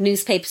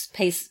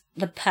 Newspapers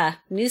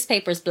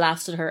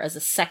blasted her as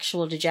a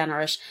sexual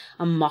degenerate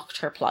and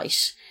mocked her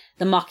plight.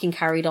 The mocking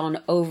carried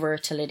on over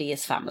to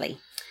Lydia's family.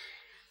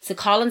 So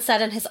Colin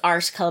said in his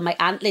article, my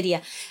Aunt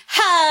Lydia,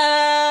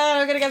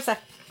 I'm going to get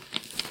upset.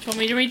 Do you want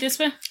me to read this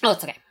bit? Oh,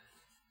 it's okay.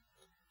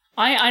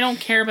 I don't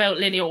care about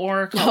Lydia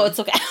or Colin. No, it's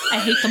okay. I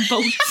hate them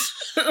both.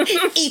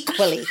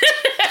 Equally.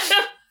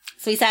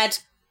 So he said,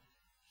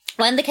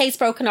 when the case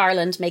broke in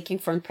Ireland, making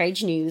front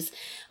page news,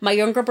 my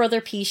younger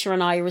brother Peter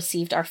and I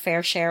received our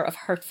fair share of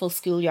hurtful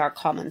schoolyard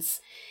comments.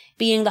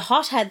 Being the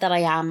hothead that I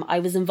am, I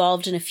was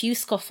involved in a few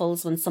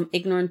scuffles when some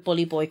ignorant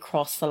bully boy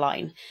crossed the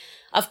line.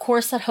 Of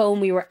course, at home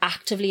we were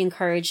actively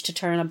encouraged to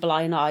turn a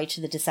blind eye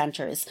to the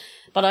dissenters,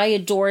 but I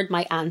adored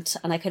my aunt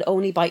and I could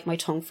only bite my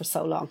tongue for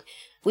so long.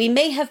 We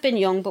may have been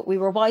young, but we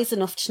were wise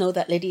enough to know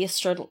that Lydia's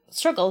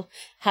struggle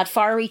had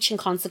far-reaching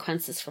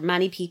consequences for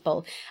many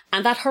people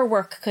and that her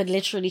work could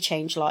literally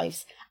change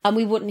lives, and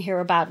we wouldn't hear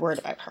a bad word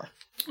about her.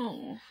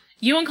 Oh,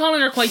 you and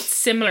Colin are quite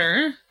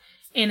similar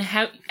in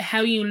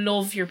how you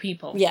love your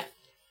people. Yeah.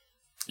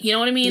 You know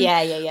what I mean?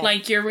 Yeah.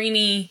 Like, you're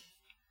really...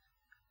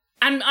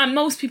 And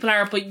most people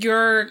are, but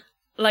you're,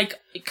 like...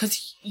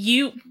 Because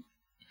you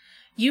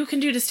can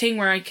do this thing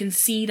where I can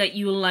see that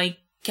you'll, like,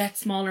 get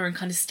smaller and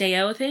kind of stay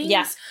out of things.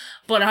 Yeah.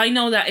 But I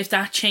know that if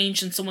that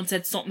changed and someone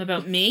said something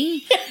about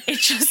me,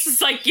 it's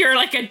just like you're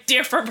like a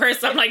different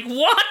person. I'm like,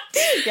 what?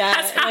 Yeah,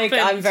 has happened? like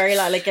I'm very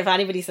like if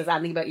anybody says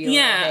anything about you or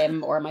Yeah.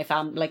 him or my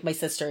family, like my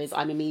sisters,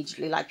 I'm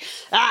immediately like,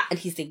 and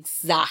he's the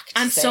exact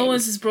And same. so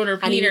is his brother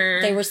And Peter.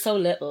 they were so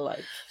little,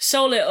 like.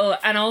 So little,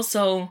 and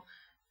also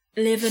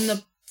live in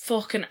the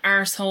fucking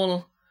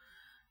arsehole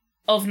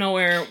of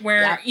nowhere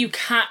where you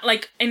can't,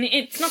 like, and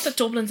it's not that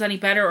Dublin's any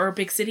better or a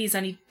big city's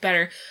any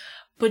better,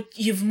 but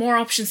you've more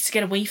options to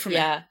get away from it.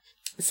 Yeah.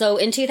 So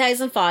in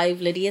 2005,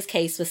 Lydia's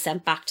case was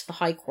sent back to the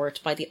High Court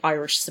by the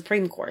Irish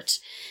Supreme Court.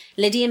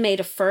 Lydia made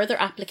a further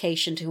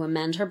application to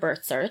amend her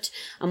birth cert,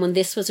 and when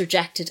this was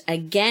rejected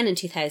again in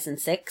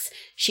 2006,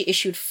 she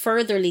issued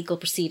further legal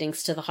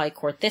proceedings to the High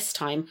Court this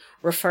time,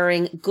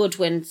 referring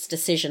Goodwin's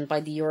decision by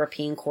the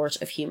European Court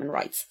of Human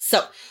Rights. So,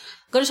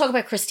 I'm going to talk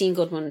about Christine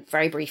Goodwin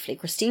very briefly.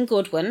 Christine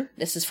Goodwin,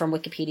 this is from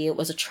Wikipedia,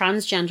 was a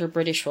transgender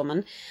British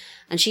woman,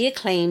 and she had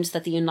claimed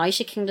that the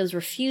United Kingdom's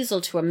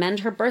refusal to amend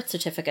her birth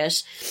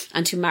certificate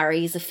and to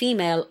marry as a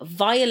female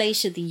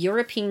violated the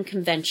European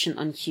Convention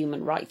on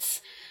Human Rights.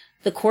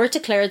 The court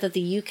declared that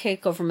the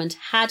UK government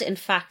had in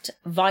fact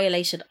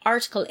violated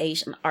Article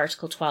 8 and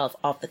Article 12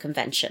 of the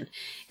Convention.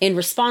 In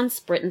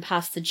response, Britain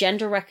passed the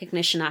Gender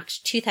Recognition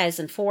Act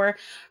 2004,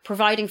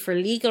 providing for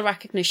legal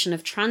recognition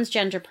of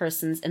transgender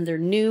persons in their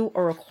new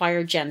or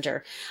acquired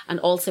gender, and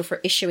also for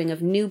issuing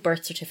of new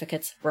birth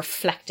certificates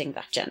reflecting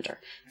that gender.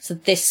 So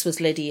this was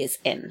Lydia's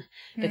in,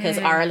 because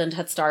Ireland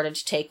had started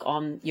to take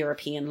on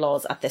European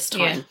laws at this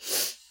time.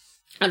 Yeah.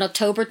 On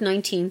October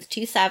 19th,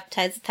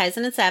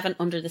 2007,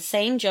 under the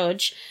same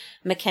judge,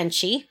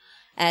 McKenzie,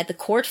 the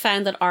court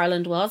found that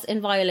Ireland was in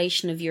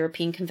violation of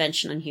European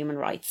Convention on Human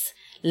Rights.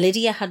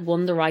 Lydia had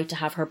won the right to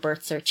have her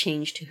birth cert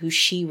changed to who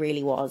she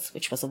really was,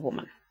 which was a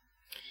woman.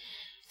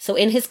 So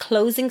in his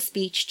closing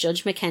speech,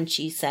 Judge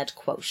McKenzie said,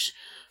 quote,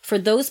 "For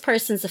those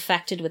persons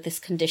affected with this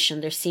condition,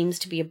 there seems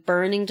to be a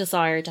burning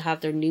desire to have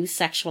their new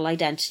sexual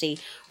identity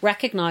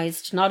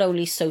recognised not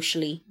only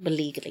socially, but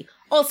legally."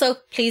 Also,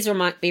 please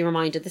be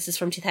reminded, this is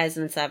from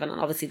 2007, and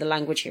obviously the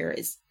language here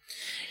is...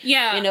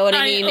 Yeah. You know what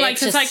I mean? Like,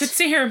 because I could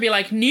sit here and be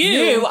like,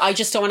 new. I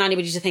just don't want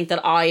anybody to think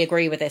that I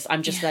agree with this.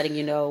 I'm just letting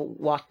you know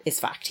what is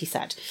fact, he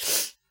said.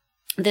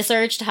 This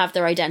urge to have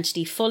their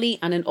identity fully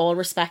and in all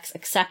respects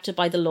accepted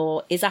by the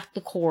law is at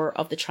the core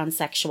of the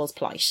transsexual's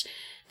plight.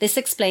 This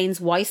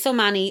explains why so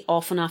many,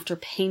 often after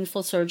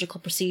painful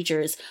surgical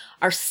procedures,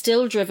 are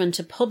still driven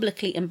to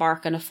publicly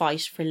embark on a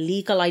fight for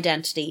legal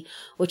identity,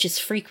 which is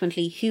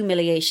frequently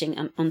humiliating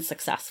and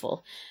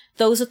unsuccessful.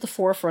 Those at the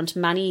forefront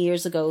many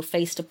years ago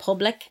faced a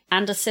public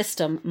and a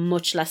system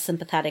much less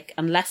sympathetic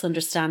and less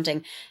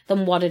understanding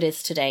than what it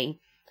is today.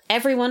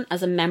 Everyone,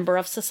 as a member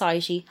of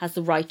society, has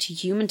the right to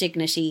human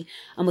dignity,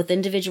 and with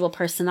individual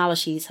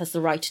personalities has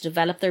the right to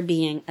develop their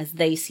being as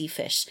they see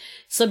fit,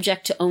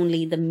 subject to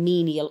only the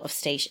menial of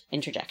state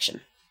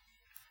interjection.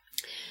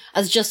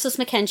 As Justice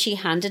McKenzie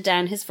handed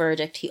down his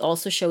verdict, he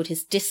also showed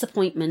his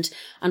disappointment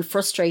and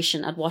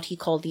frustration at what he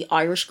called the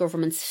Irish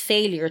government's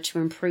failure to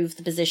improve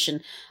the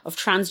position of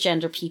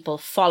transgender people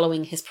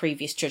following his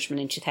previous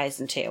judgment in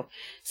 2002.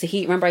 So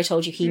remember I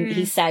told you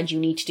he said you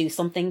need to do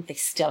something. They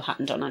still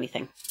hadn't done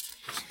anything.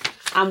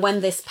 And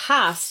when this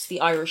passed,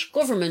 the Irish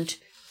government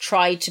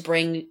tried to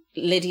bring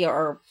Lydia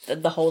or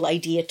the whole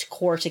idea to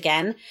court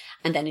again.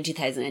 And then in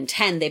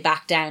 2010, they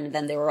backed down, and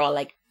then they were all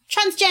like,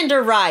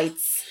 transgender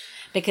rights,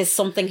 because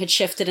something had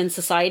shifted in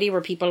society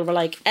where people were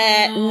like,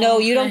 no,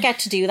 you don't get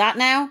to do that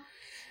now.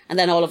 And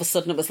then all of a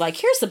sudden it was like,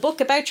 here's a book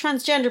about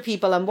transgender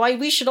people and why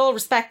we should all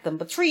respect them.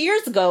 But 3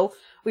 years ago,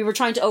 we were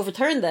trying to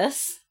overturn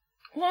this.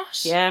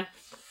 What? Yeah.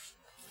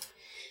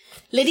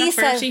 Lydia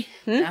said,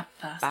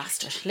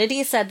 Bastard.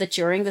 Lydia said that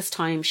during this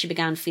time she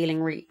began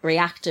feeling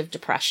reactive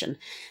depression,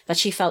 that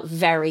she felt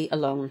very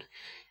alone.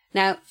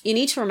 Now, you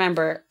need to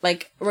remember,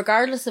 like,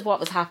 regardless of what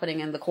was happening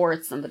in the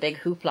courts and the big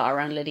hoopla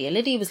around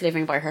Lydia was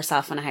living by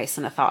herself in a house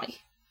in Athy.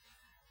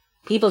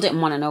 People didn't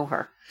want to know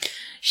her.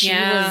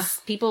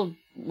 People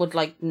would,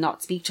 like,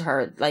 not speak to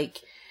her.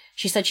 Like,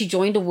 she said she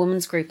joined a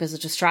women's group as a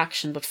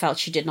distraction, but felt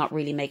she did not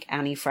really make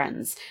any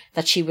friends,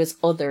 that she was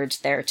othered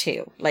there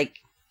too. Like,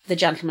 the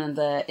gentleman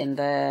in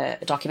the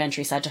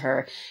documentary said to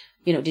her,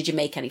 you know, did you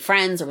make any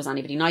friends or was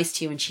anybody nice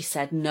to you? And she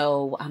said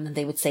no. And then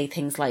they would say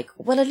things like,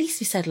 well, at least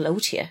we said hello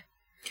to you.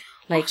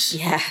 Like, what?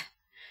 Yeah.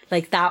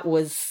 Like, that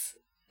was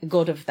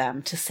good of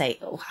them to say,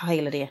 oh, hi,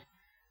 Lydia.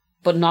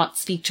 But not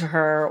speak to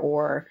her,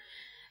 or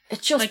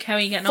it just like, how are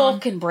you getting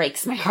fucking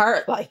breaks my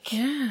heart. Like,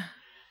 yeah.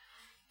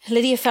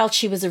 Lydia felt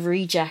she was a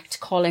reject,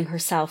 calling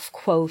herself,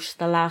 quote,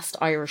 the last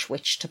Irish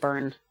witch to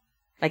burn.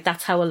 Like,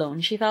 that's how alone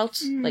she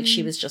felt. Like,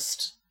 she was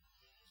just...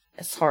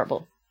 It's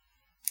horrible.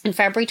 In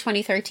February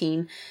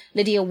 2013,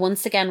 Lydia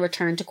once again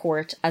returned to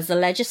court as the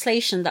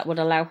legislation that would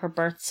allow her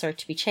birth cert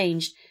to be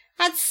changed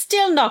had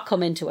still not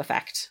come into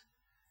effect.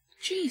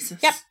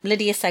 Jesus. Yep.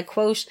 Lydia said,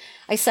 quote,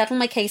 I settled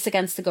my case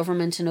against the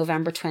government in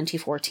November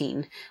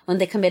 2014 when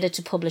they committed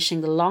to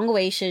publishing the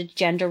long-awaited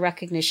Gender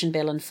Recognition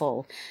Bill in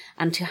full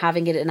and to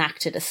having it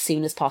enacted as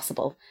soon as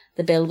possible.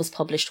 The bill was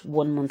published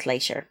 1 month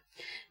later.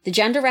 The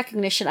Gender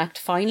Recognition Act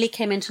finally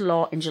came into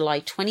law in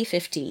July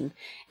 2015.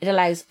 It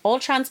allows all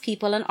trans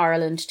people in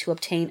Ireland to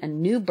obtain a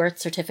new birth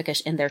certificate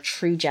in their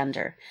true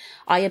gender.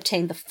 I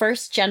obtained the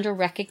first gender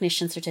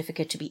recognition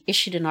certificate to be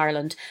issued in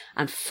Ireland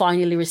and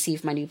finally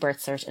received my new birth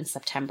cert in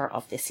September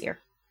of this year.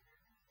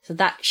 So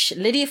that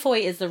Lydia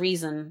Foy is the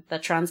reason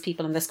that trans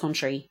people in this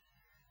country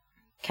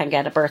can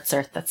get a birth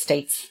cert that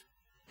states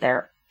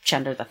their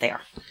gender that they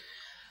are.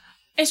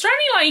 Is there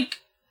any, like...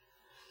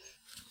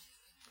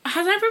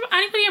 Has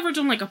anybody ever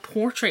done, like, a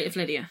portrait of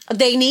Lydia?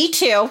 They need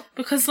to.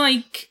 Because,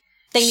 like...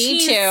 They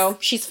need to.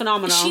 She's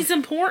phenomenal. She's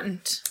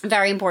important.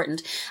 Very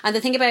important. And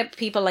the thing about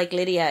people like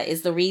Lydia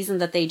is the reason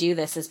that they do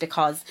this is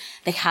because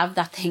they have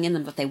that thing in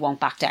them that they won't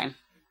back down.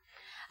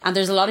 And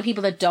there's a lot of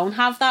people that don't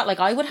have that.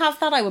 Like, I would have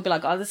that. I would be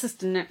like, oh, this is...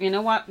 You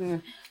know what?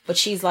 But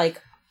she's like...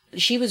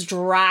 She was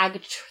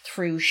dragged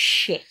through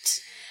shit.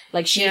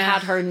 Like, she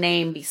had her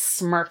name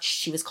besmirched.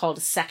 She was called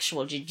a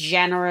sexual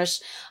degenerate,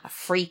 a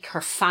freak.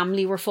 Her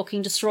family were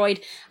fucking destroyed.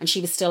 And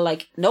she was still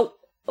like, nope,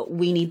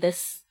 we need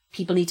this.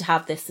 People need to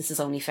have this. This is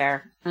only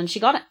fair. And she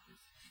got it.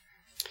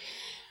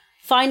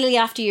 Finally,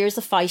 after years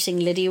of fighting,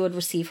 Lydia would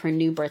receive her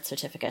new birth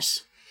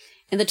certificate.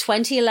 In the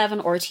 2011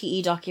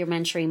 RTE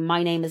documentary,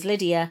 My Name is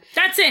Lydia.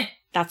 That's it.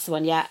 That's the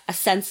one, yeah. A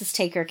census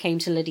taker came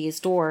to Lydia's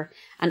door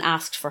and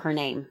asked for her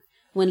name.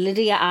 When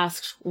Lydia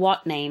asked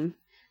what name,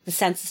 the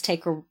census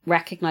taker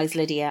recognised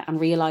Lydia and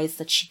realised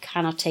that she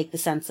cannot take the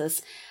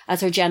census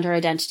as her gender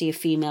identity of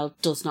female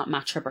does not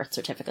match her birth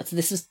certificate. So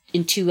this was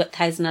in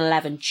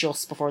 2011,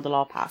 just before the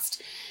law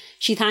passed.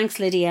 She thanks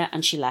Lydia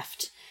and she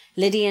left.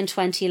 Lydia in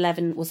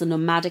 2011 was a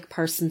nomadic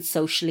person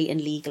socially and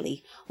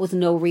legally, with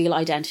no real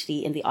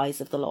identity in the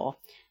eyes of the law.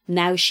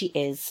 Now she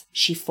is.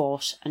 She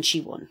fought and she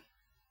won.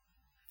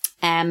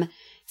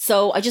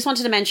 So I just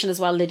wanted to mention as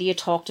well, Lydia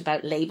talked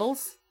about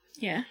labels.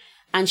 Yeah.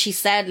 And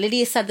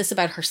Lydia said this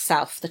about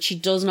herself, that she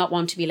does not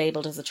want to be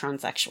labelled as a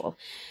transsexual.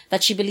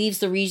 That she believes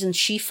the reason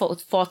she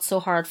fought so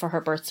hard for her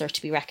birth cert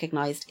to be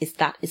recognised is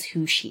that is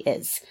who she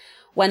is.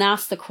 When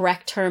asked the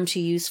correct term to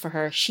use for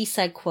her, she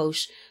said,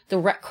 quote,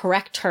 the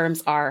correct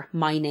terms are,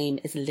 my name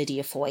is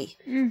Lydia Foy.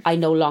 I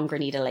no longer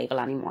need a label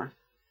anymore.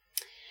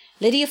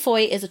 Lydia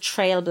Foy is a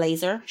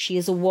trailblazer. She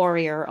is a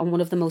warrior and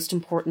one of the most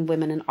important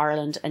women in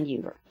Ireland and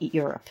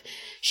Europe.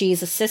 She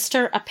is a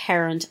sister, a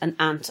parent, an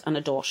aunt and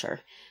a daughter.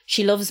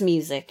 She loves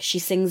music. She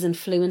sings in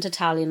fluent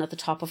Italian at the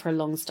top of her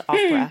lungs to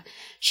opera.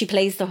 She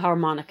plays the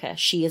harmonica.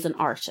 She is an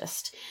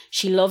artist.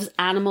 She loves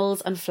animals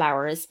and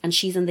flowers, and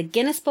she's in the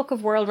Guinness Book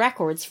of World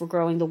Records for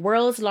growing the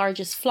world's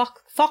largest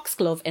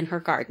foxglove in her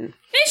garden.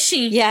 Is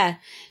she? Yeah.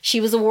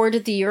 She was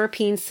awarded the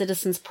European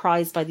Citizens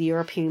Prize by the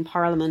European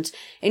Parliament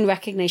in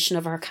recognition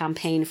of her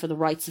campaign for the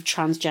rights of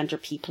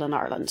transgender people in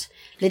Ireland.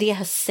 Lydia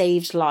has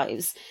saved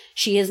lives.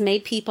 She has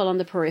made people on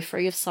the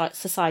periphery of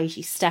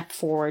society step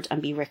forward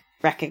and be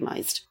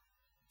recognised.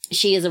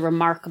 She is a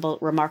remarkable,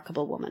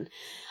 remarkable woman.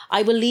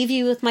 I will leave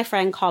you with my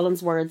friend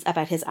Colin's words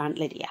about his Aunt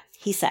Lydia.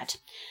 He said,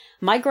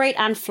 "My great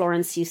Aunt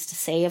Florence used to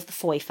say of the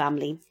Foy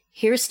family,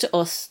 'Here's to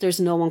us, there's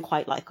no one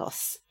quite like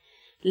us.'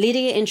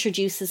 Lydia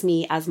introduces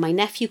me as my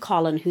nephew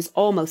Colin, who's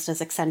almost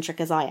as eccentric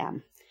as I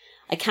am.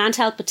 I can't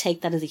help but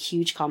take that as a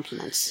huge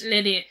compliment."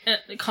 Lydia,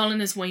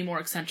 Colin is way more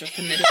eccentric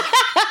than Lydia.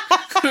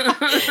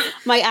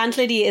 My Aunt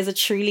Lydia is a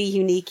truly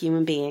unique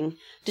human being.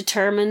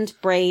 Determined,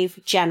 brave,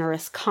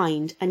 generous,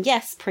 kind, and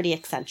yes, pretty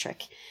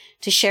eccentric.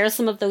 To share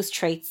some of those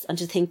traits and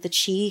to think that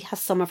she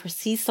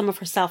sees some of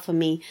herself in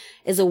me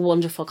is a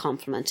wonderful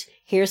compliment.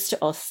 Here's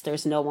to us,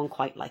 there's no one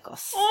quite like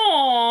us.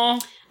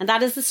 Aww. And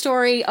that is the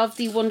story of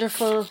the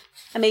wonderful,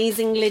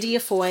 amazing Lydia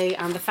Foy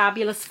and the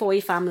fabulous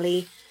Foy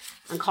family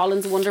and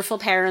Colin's wonderful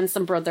parents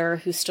and brother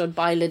who stood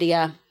by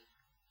Lydia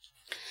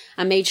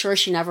and made sure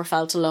she never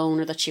felt alone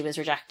or that she was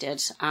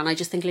rejected. And I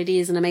just think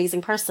Lydia is an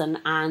amazing person,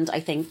 and I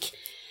think,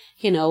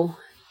 you know,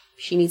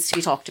 she needs to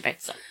be talked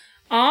about. So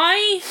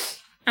I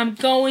am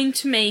going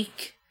to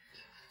make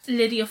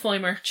Lydia Foy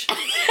merch.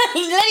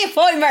 Lydia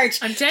Foy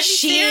merch. I'm deadly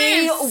She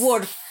serious.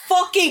 would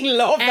fucking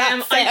love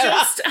that. I Sarah.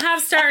 just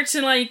have started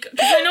to because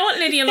I know what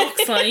Lydia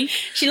looks like.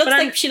 She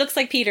looks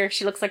like Peter.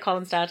 She looks like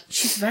Colin's dad.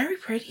 She's very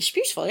pretty. She's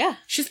beautiful, yeah.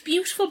 She's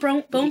beautiful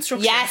bone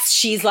structure. Yes,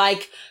 she's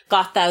like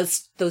got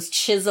those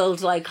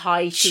chiseled like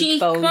high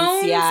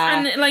cheekbones,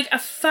 yeah, and like a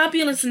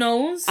fabulous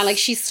nose. and like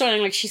she's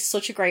stunning. Like she's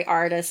such a great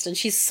artist, and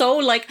she's so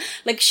like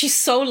she's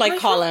so like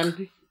Colin.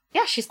 Look.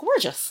 Yeah, she's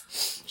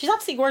gorgeous. She's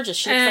absolutely gorgeous.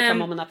 She looks like her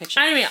mum in that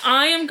picture. Anyway,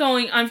 I am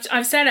going.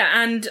 I've said it,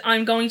 and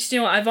I'm going to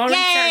do it. I've already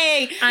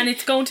Yay! started, and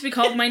it's going to be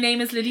called "My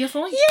Name Is Lydia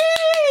Foy."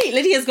 Yay!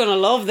 Lydia's gonna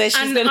love this.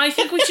 And I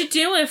think we should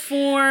do it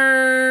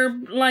for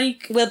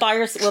we'll buy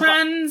her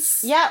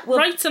trans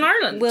rights in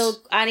Ireland.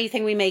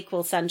 Anything we make,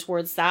 we'll send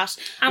towards that.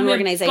 And we'll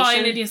organisation. buy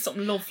Lydia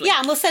something lovely. Yeah,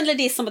 and we'll send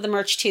Lydia some of the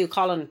merch too.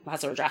 Colin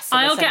has her address. So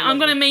I'm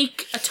going to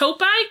make a tote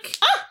bag.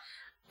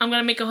 I'm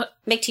going to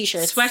make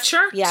t-shirts,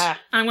 sweatshirt. Yeah,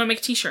 I'm going to make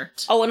a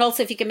t-shirt. Oh, and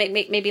also if you can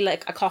make maybe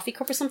like a coffee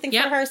cup or something for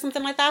her,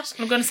 something like that.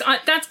 I'm going to.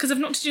 That's because I've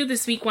nothing to do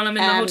this week while I'm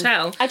in the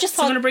hotel. I just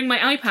thought, I'm going to bring my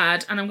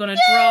iPad and I'm going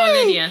to draw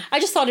Lydia. I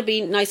just thought it'd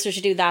be nicer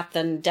to do that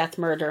than death,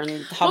 murder,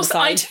 and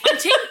homicide. I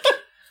think.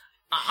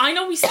 I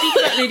know we speak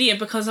about Lydia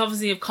because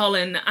obviously of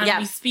Colin, and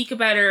we speak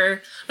about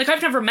her. Like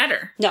I've never met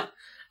her. No.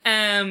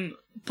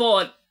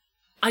 But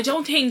I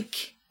don't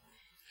think.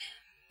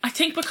 I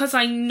think because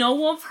I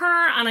know of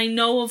her and I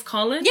know of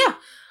Colin. Yeah.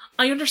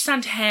 I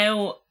understand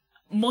how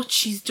much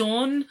she's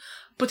done,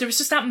 but there was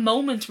just that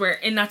moment where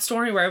in that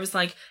story where I was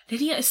like,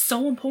 Lydia is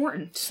so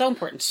important. So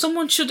important.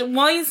 Someone should.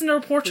 Why isn't there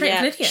a portrait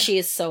of Lydia? She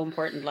is so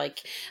important.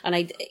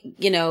 And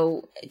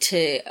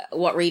to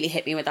what really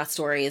hit me with that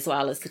story as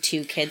well is the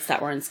two kids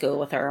that were in school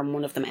with her, and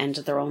one of them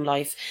ended their own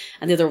life,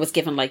 and the other was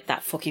given like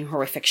that fucking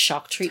horrific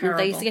shock treatment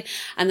they used to get.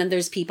 And then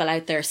there's people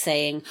out there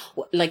saying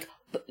like,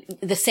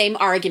 the same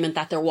argument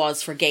that there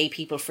was for gay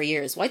people for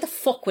years. Why the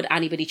fuck would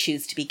anybody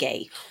choose to be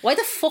gay? Why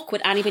the fuck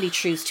would anybody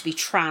choose to be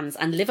trans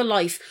and live a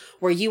life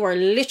where you are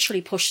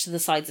literally pushed to the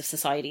sides of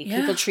society? Yeah.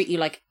 People treat you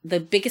like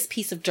the biggest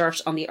piece of dirt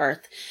on the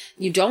earth.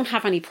 You don't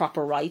have any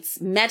proper rights,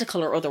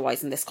 medical or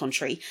otherwise, in this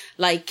country.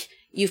 Like,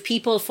 you've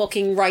people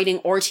fucking writing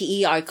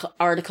RTE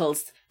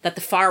articles that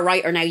the far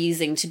right are now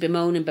using to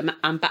bemoan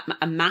and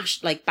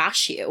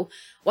bash you.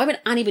 Why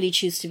would anybody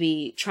choose to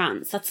be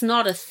trans? That's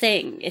not a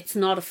thing. It's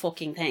not a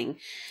fucking thing.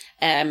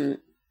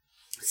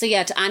 So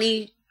yeah, to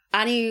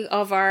any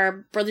of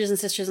our brothers and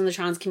sisters in the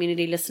trans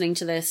community listening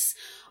to this,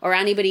 or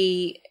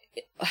anybody,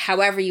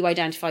 however you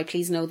identify,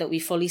 please know that we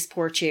fully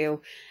support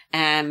you.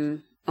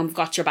 And we've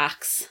got your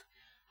backs.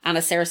 And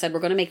as Sarah said,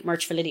 we're going to make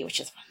merch for Lydia, which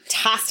is a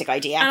fantastic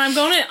idea. And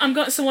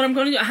so what I'm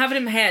going to do, I have it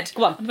in my head.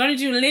 Go on. I'm going to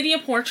do a Lydia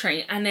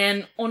portrait, and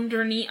then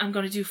underneath I'm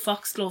going to do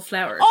foxglove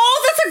flowers.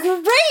 Oh, that's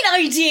a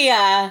great idea.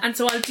 And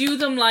so I'll do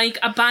them like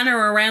a banner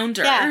around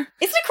her. Yeah.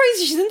 Isn't it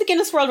crazy? She's in the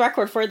Guinness World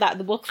Record for that,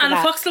 the book for and that.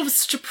 And a foxglove is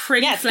such a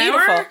pretty flower.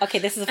 Beautiful. Okay,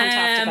 this is a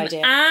fantastic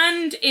idea.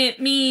 And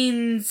it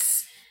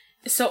means...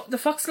 So the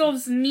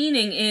foxglove's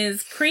meaning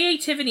is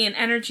creativity and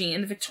energy in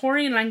the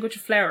Victorian language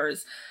of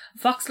flowers.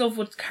 Foxglove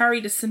would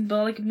carry the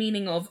symbolic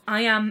meaning of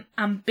I am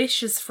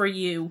ambitious for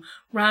you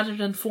rather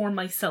than for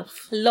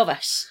myself. Love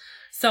it.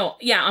 So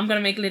yeah, I'm going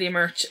to make Lydia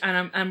merch,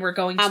 and we're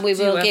going to we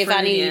will give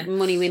any Lydia.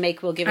 money we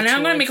make. We'll give it. And to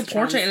I'm going to make a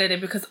portrait of Lydia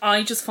because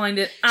I just find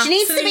it. She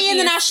needs to be in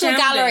the National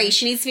astounding. Gallery.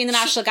 She needs to be in the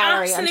National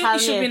Gallery. Absolutely,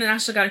 should be in the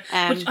National Gallery.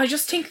 But I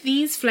just think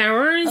these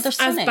flowers as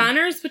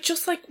banners, but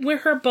just like with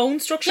her bone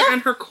structure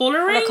and her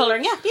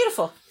colouring. Yeah,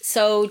 beautiful.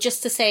 So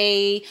just to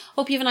say,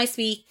 hope you have a nice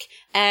week.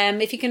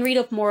 If you can read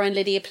up more on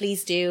Lydia,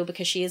 please do,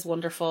 because she is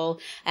wonderful.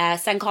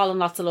 Send Colin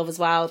lots of love as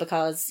well,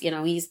 because, you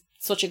know, he's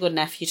such a good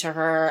nephew to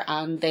her,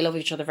 and they love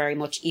each other very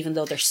much, even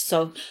though they're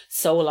so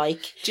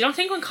alike. Do you not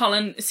think when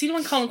Colin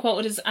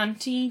quoted his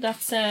auntie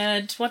that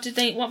said, what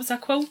was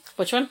that quote?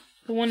 Which one?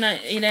 The one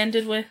that it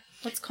ended with,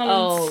 what's Colin's?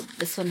 Oh,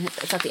 this one,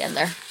 it's at the end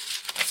there.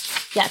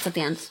 Yeah, it's at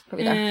the end,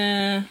 probably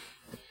there.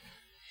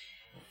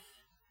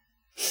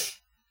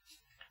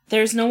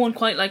 There's no one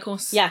quite like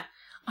us. Yeah.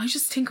 I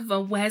just think of a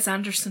Wes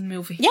Anderson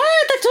movie. Yeah,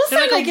 that does They're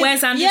sound like a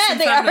Wes Anderson Yeah,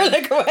 they family. are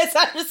like a Wes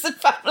Anderson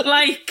family.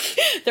 Like,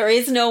 There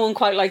is no one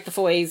quite like the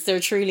Foys. There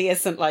truly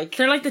isn't. Like,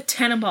 they're like the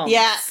Tenenbaums.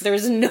 yeah,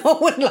 there's no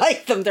one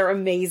like them. They're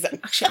amazing.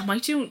 Actually, I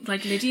might do,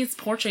 like, Lydia's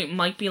portrait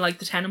might be like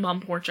the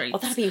Tenenbaum portrait. Oh,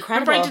 that'd be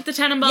incredible. Remember I did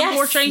the Tenenbaum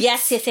portrait?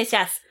 Yes.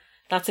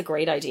 That's a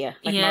great idea.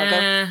 Like Margot.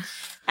 Yeah.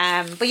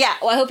 But yeah,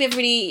 well, I hope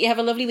you have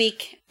a lovely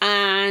week.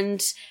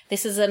 And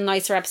this is a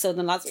nicer episode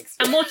than last week's.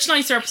 A much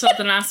nicer episode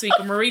than last week,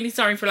 and we're really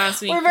sorry for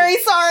last week. We're very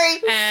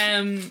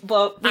sorry.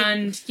 But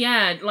and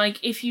yeah,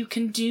 like, if you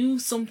can do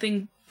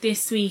something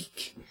this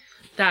week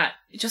that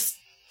just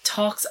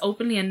talks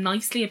openly and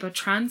nicely about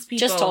trans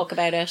people, just talk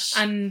about it.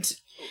 And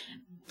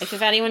if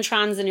you've anyone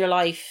trans in your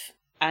life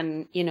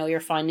and, you know, you're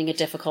finding it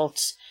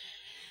difficult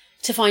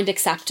to find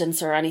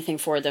acceptance or anything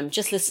for them,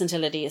 just listen to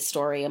Lydia's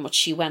story and what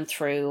she went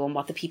through and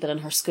what the people in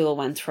her school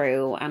went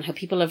through and how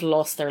people have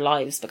lost their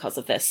lives because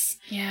of this.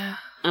 yeah,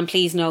 And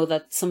please know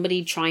that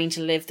somebody trying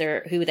to live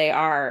who they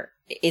are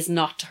is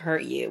not to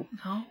hurt you.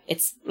 no,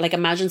 It's like,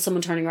 imagine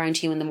someone turning around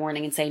to you in the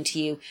morning and saying to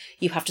you,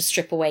 you have to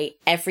strip away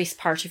every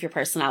part of your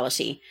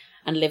personality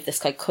and live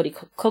this like cookie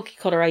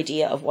cutter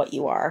idea of what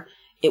you are.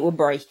 It will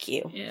break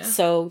you. Yeah.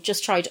 So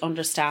just try to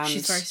understand.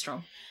 she's very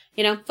strong.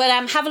 You know, but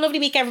have a lovely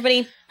week,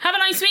 everybody. Have a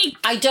nice week.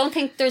 I don't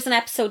think there's an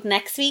episode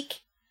next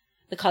week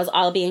because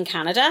I'll be in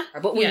Canada,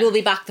 but we Yeah. will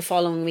be back the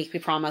following week, we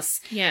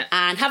promise. Yeah.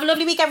 And have a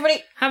lovely week,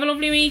 everybody. Have a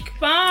lovely week.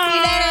 Bye. See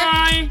you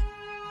later.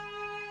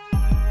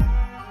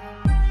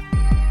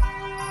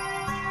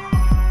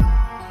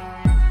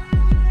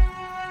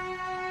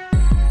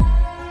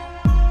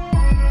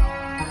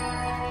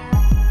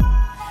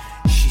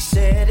 She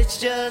said it's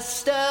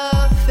just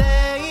a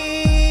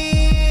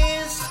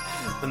phase.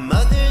 The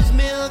mother's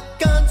milk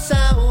gone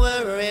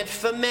sour, it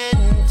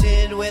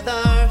fermented with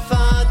our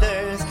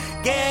father's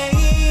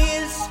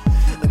gaze.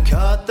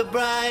 Caught the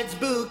bride's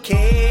bouquet.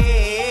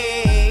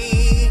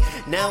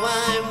 Now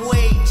I'm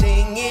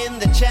waiting in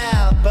the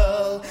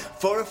chapel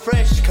for a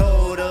fresh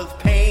coat of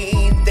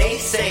paint. They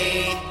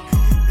say,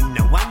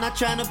 no, I'm not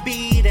trying to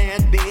be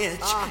that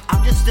bitch.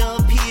 I'm just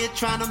up here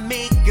trying to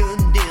make a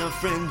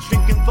difference.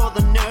 Drinking for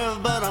the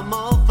nerve, but I'm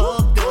all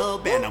fucked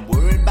up. And I'm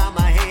worried about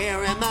my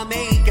hair and my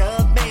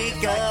makeup.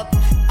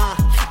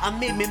 I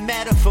made me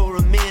matter for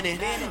a minute.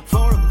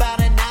 For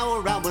about an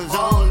hour I was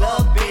all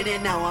up in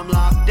it. Now I'm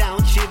locked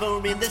down,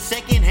 shivering the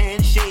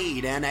secondhand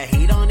shade. And I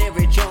hate on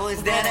every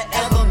choice that I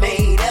ever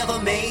made.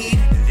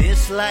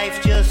 This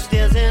life just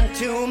isn't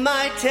to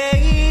my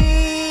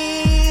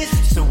taste.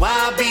 So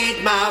I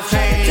beat my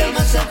face. Tell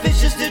myself it's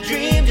just a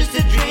dream,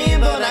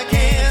 but I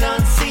can't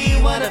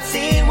unsee what I've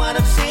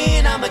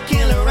seen. I'm a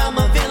killer, I'm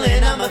a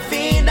villain, I'm a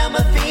fiend,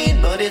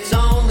 but it's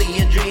only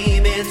a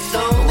dream, it's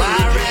only a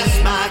dream.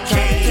 Rest my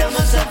case. Tell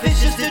myself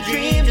it's just a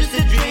dream,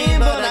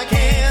 but I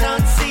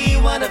can't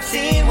unsee what I've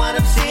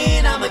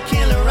seen. I'm a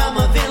killer, I'm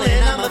a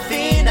villain, I'm a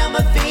fiend,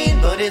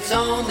 but it's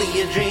only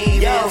a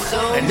dream, it's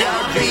only and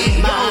now a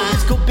dream.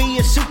 This could be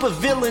a super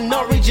villain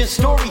origin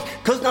story,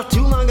 cause not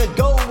too long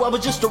ago I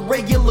was just a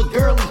regular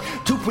girlie,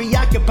 too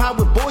preoccupied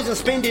with boys and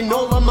spending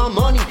all of my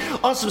money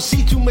on some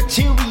see-through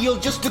material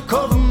just to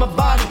cover my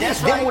body.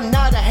 That's right. Then one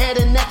night I had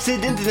an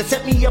accident that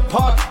set me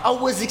apart. I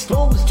was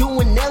exposed to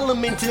an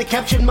element that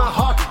captured my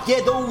heart.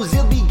 Yeah, those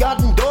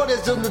ill-begotten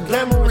daughters of the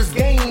glamorous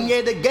game.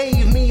 Yeah, they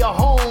gave me a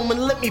home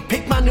and let me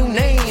pick my new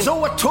name.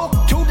 So I took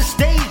to the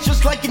stage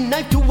just like a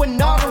knife to an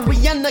artery,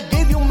 and I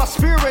gave you my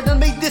spirit and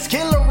made this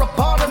killer a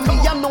part of me.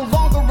 I'm no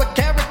longer a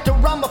character,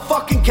 I'm a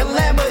fucking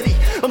calamity.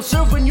 I'm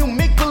serving you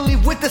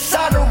make-believe with the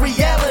side of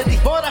reality.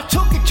 But I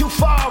took it too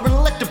far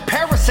and let the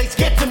parasites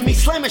get to me.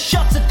 Slamming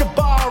shots at the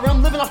bar,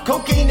 I'm living off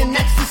cocaine and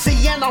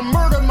ecstasy. And I'll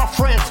murder my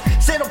friends,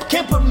 set up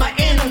camp with my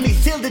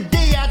enemies, till the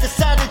day I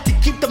decided to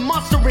keep the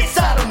monster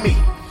inside of me.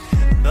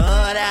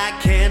 But I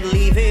can't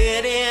leave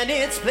it in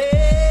its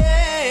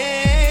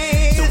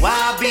place. So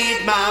I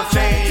beat my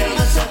face. Tell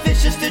myself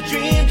it's just a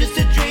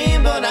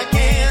dream, but I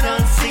can't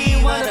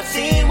unsee what I've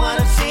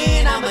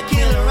seen. I'm a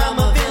killer,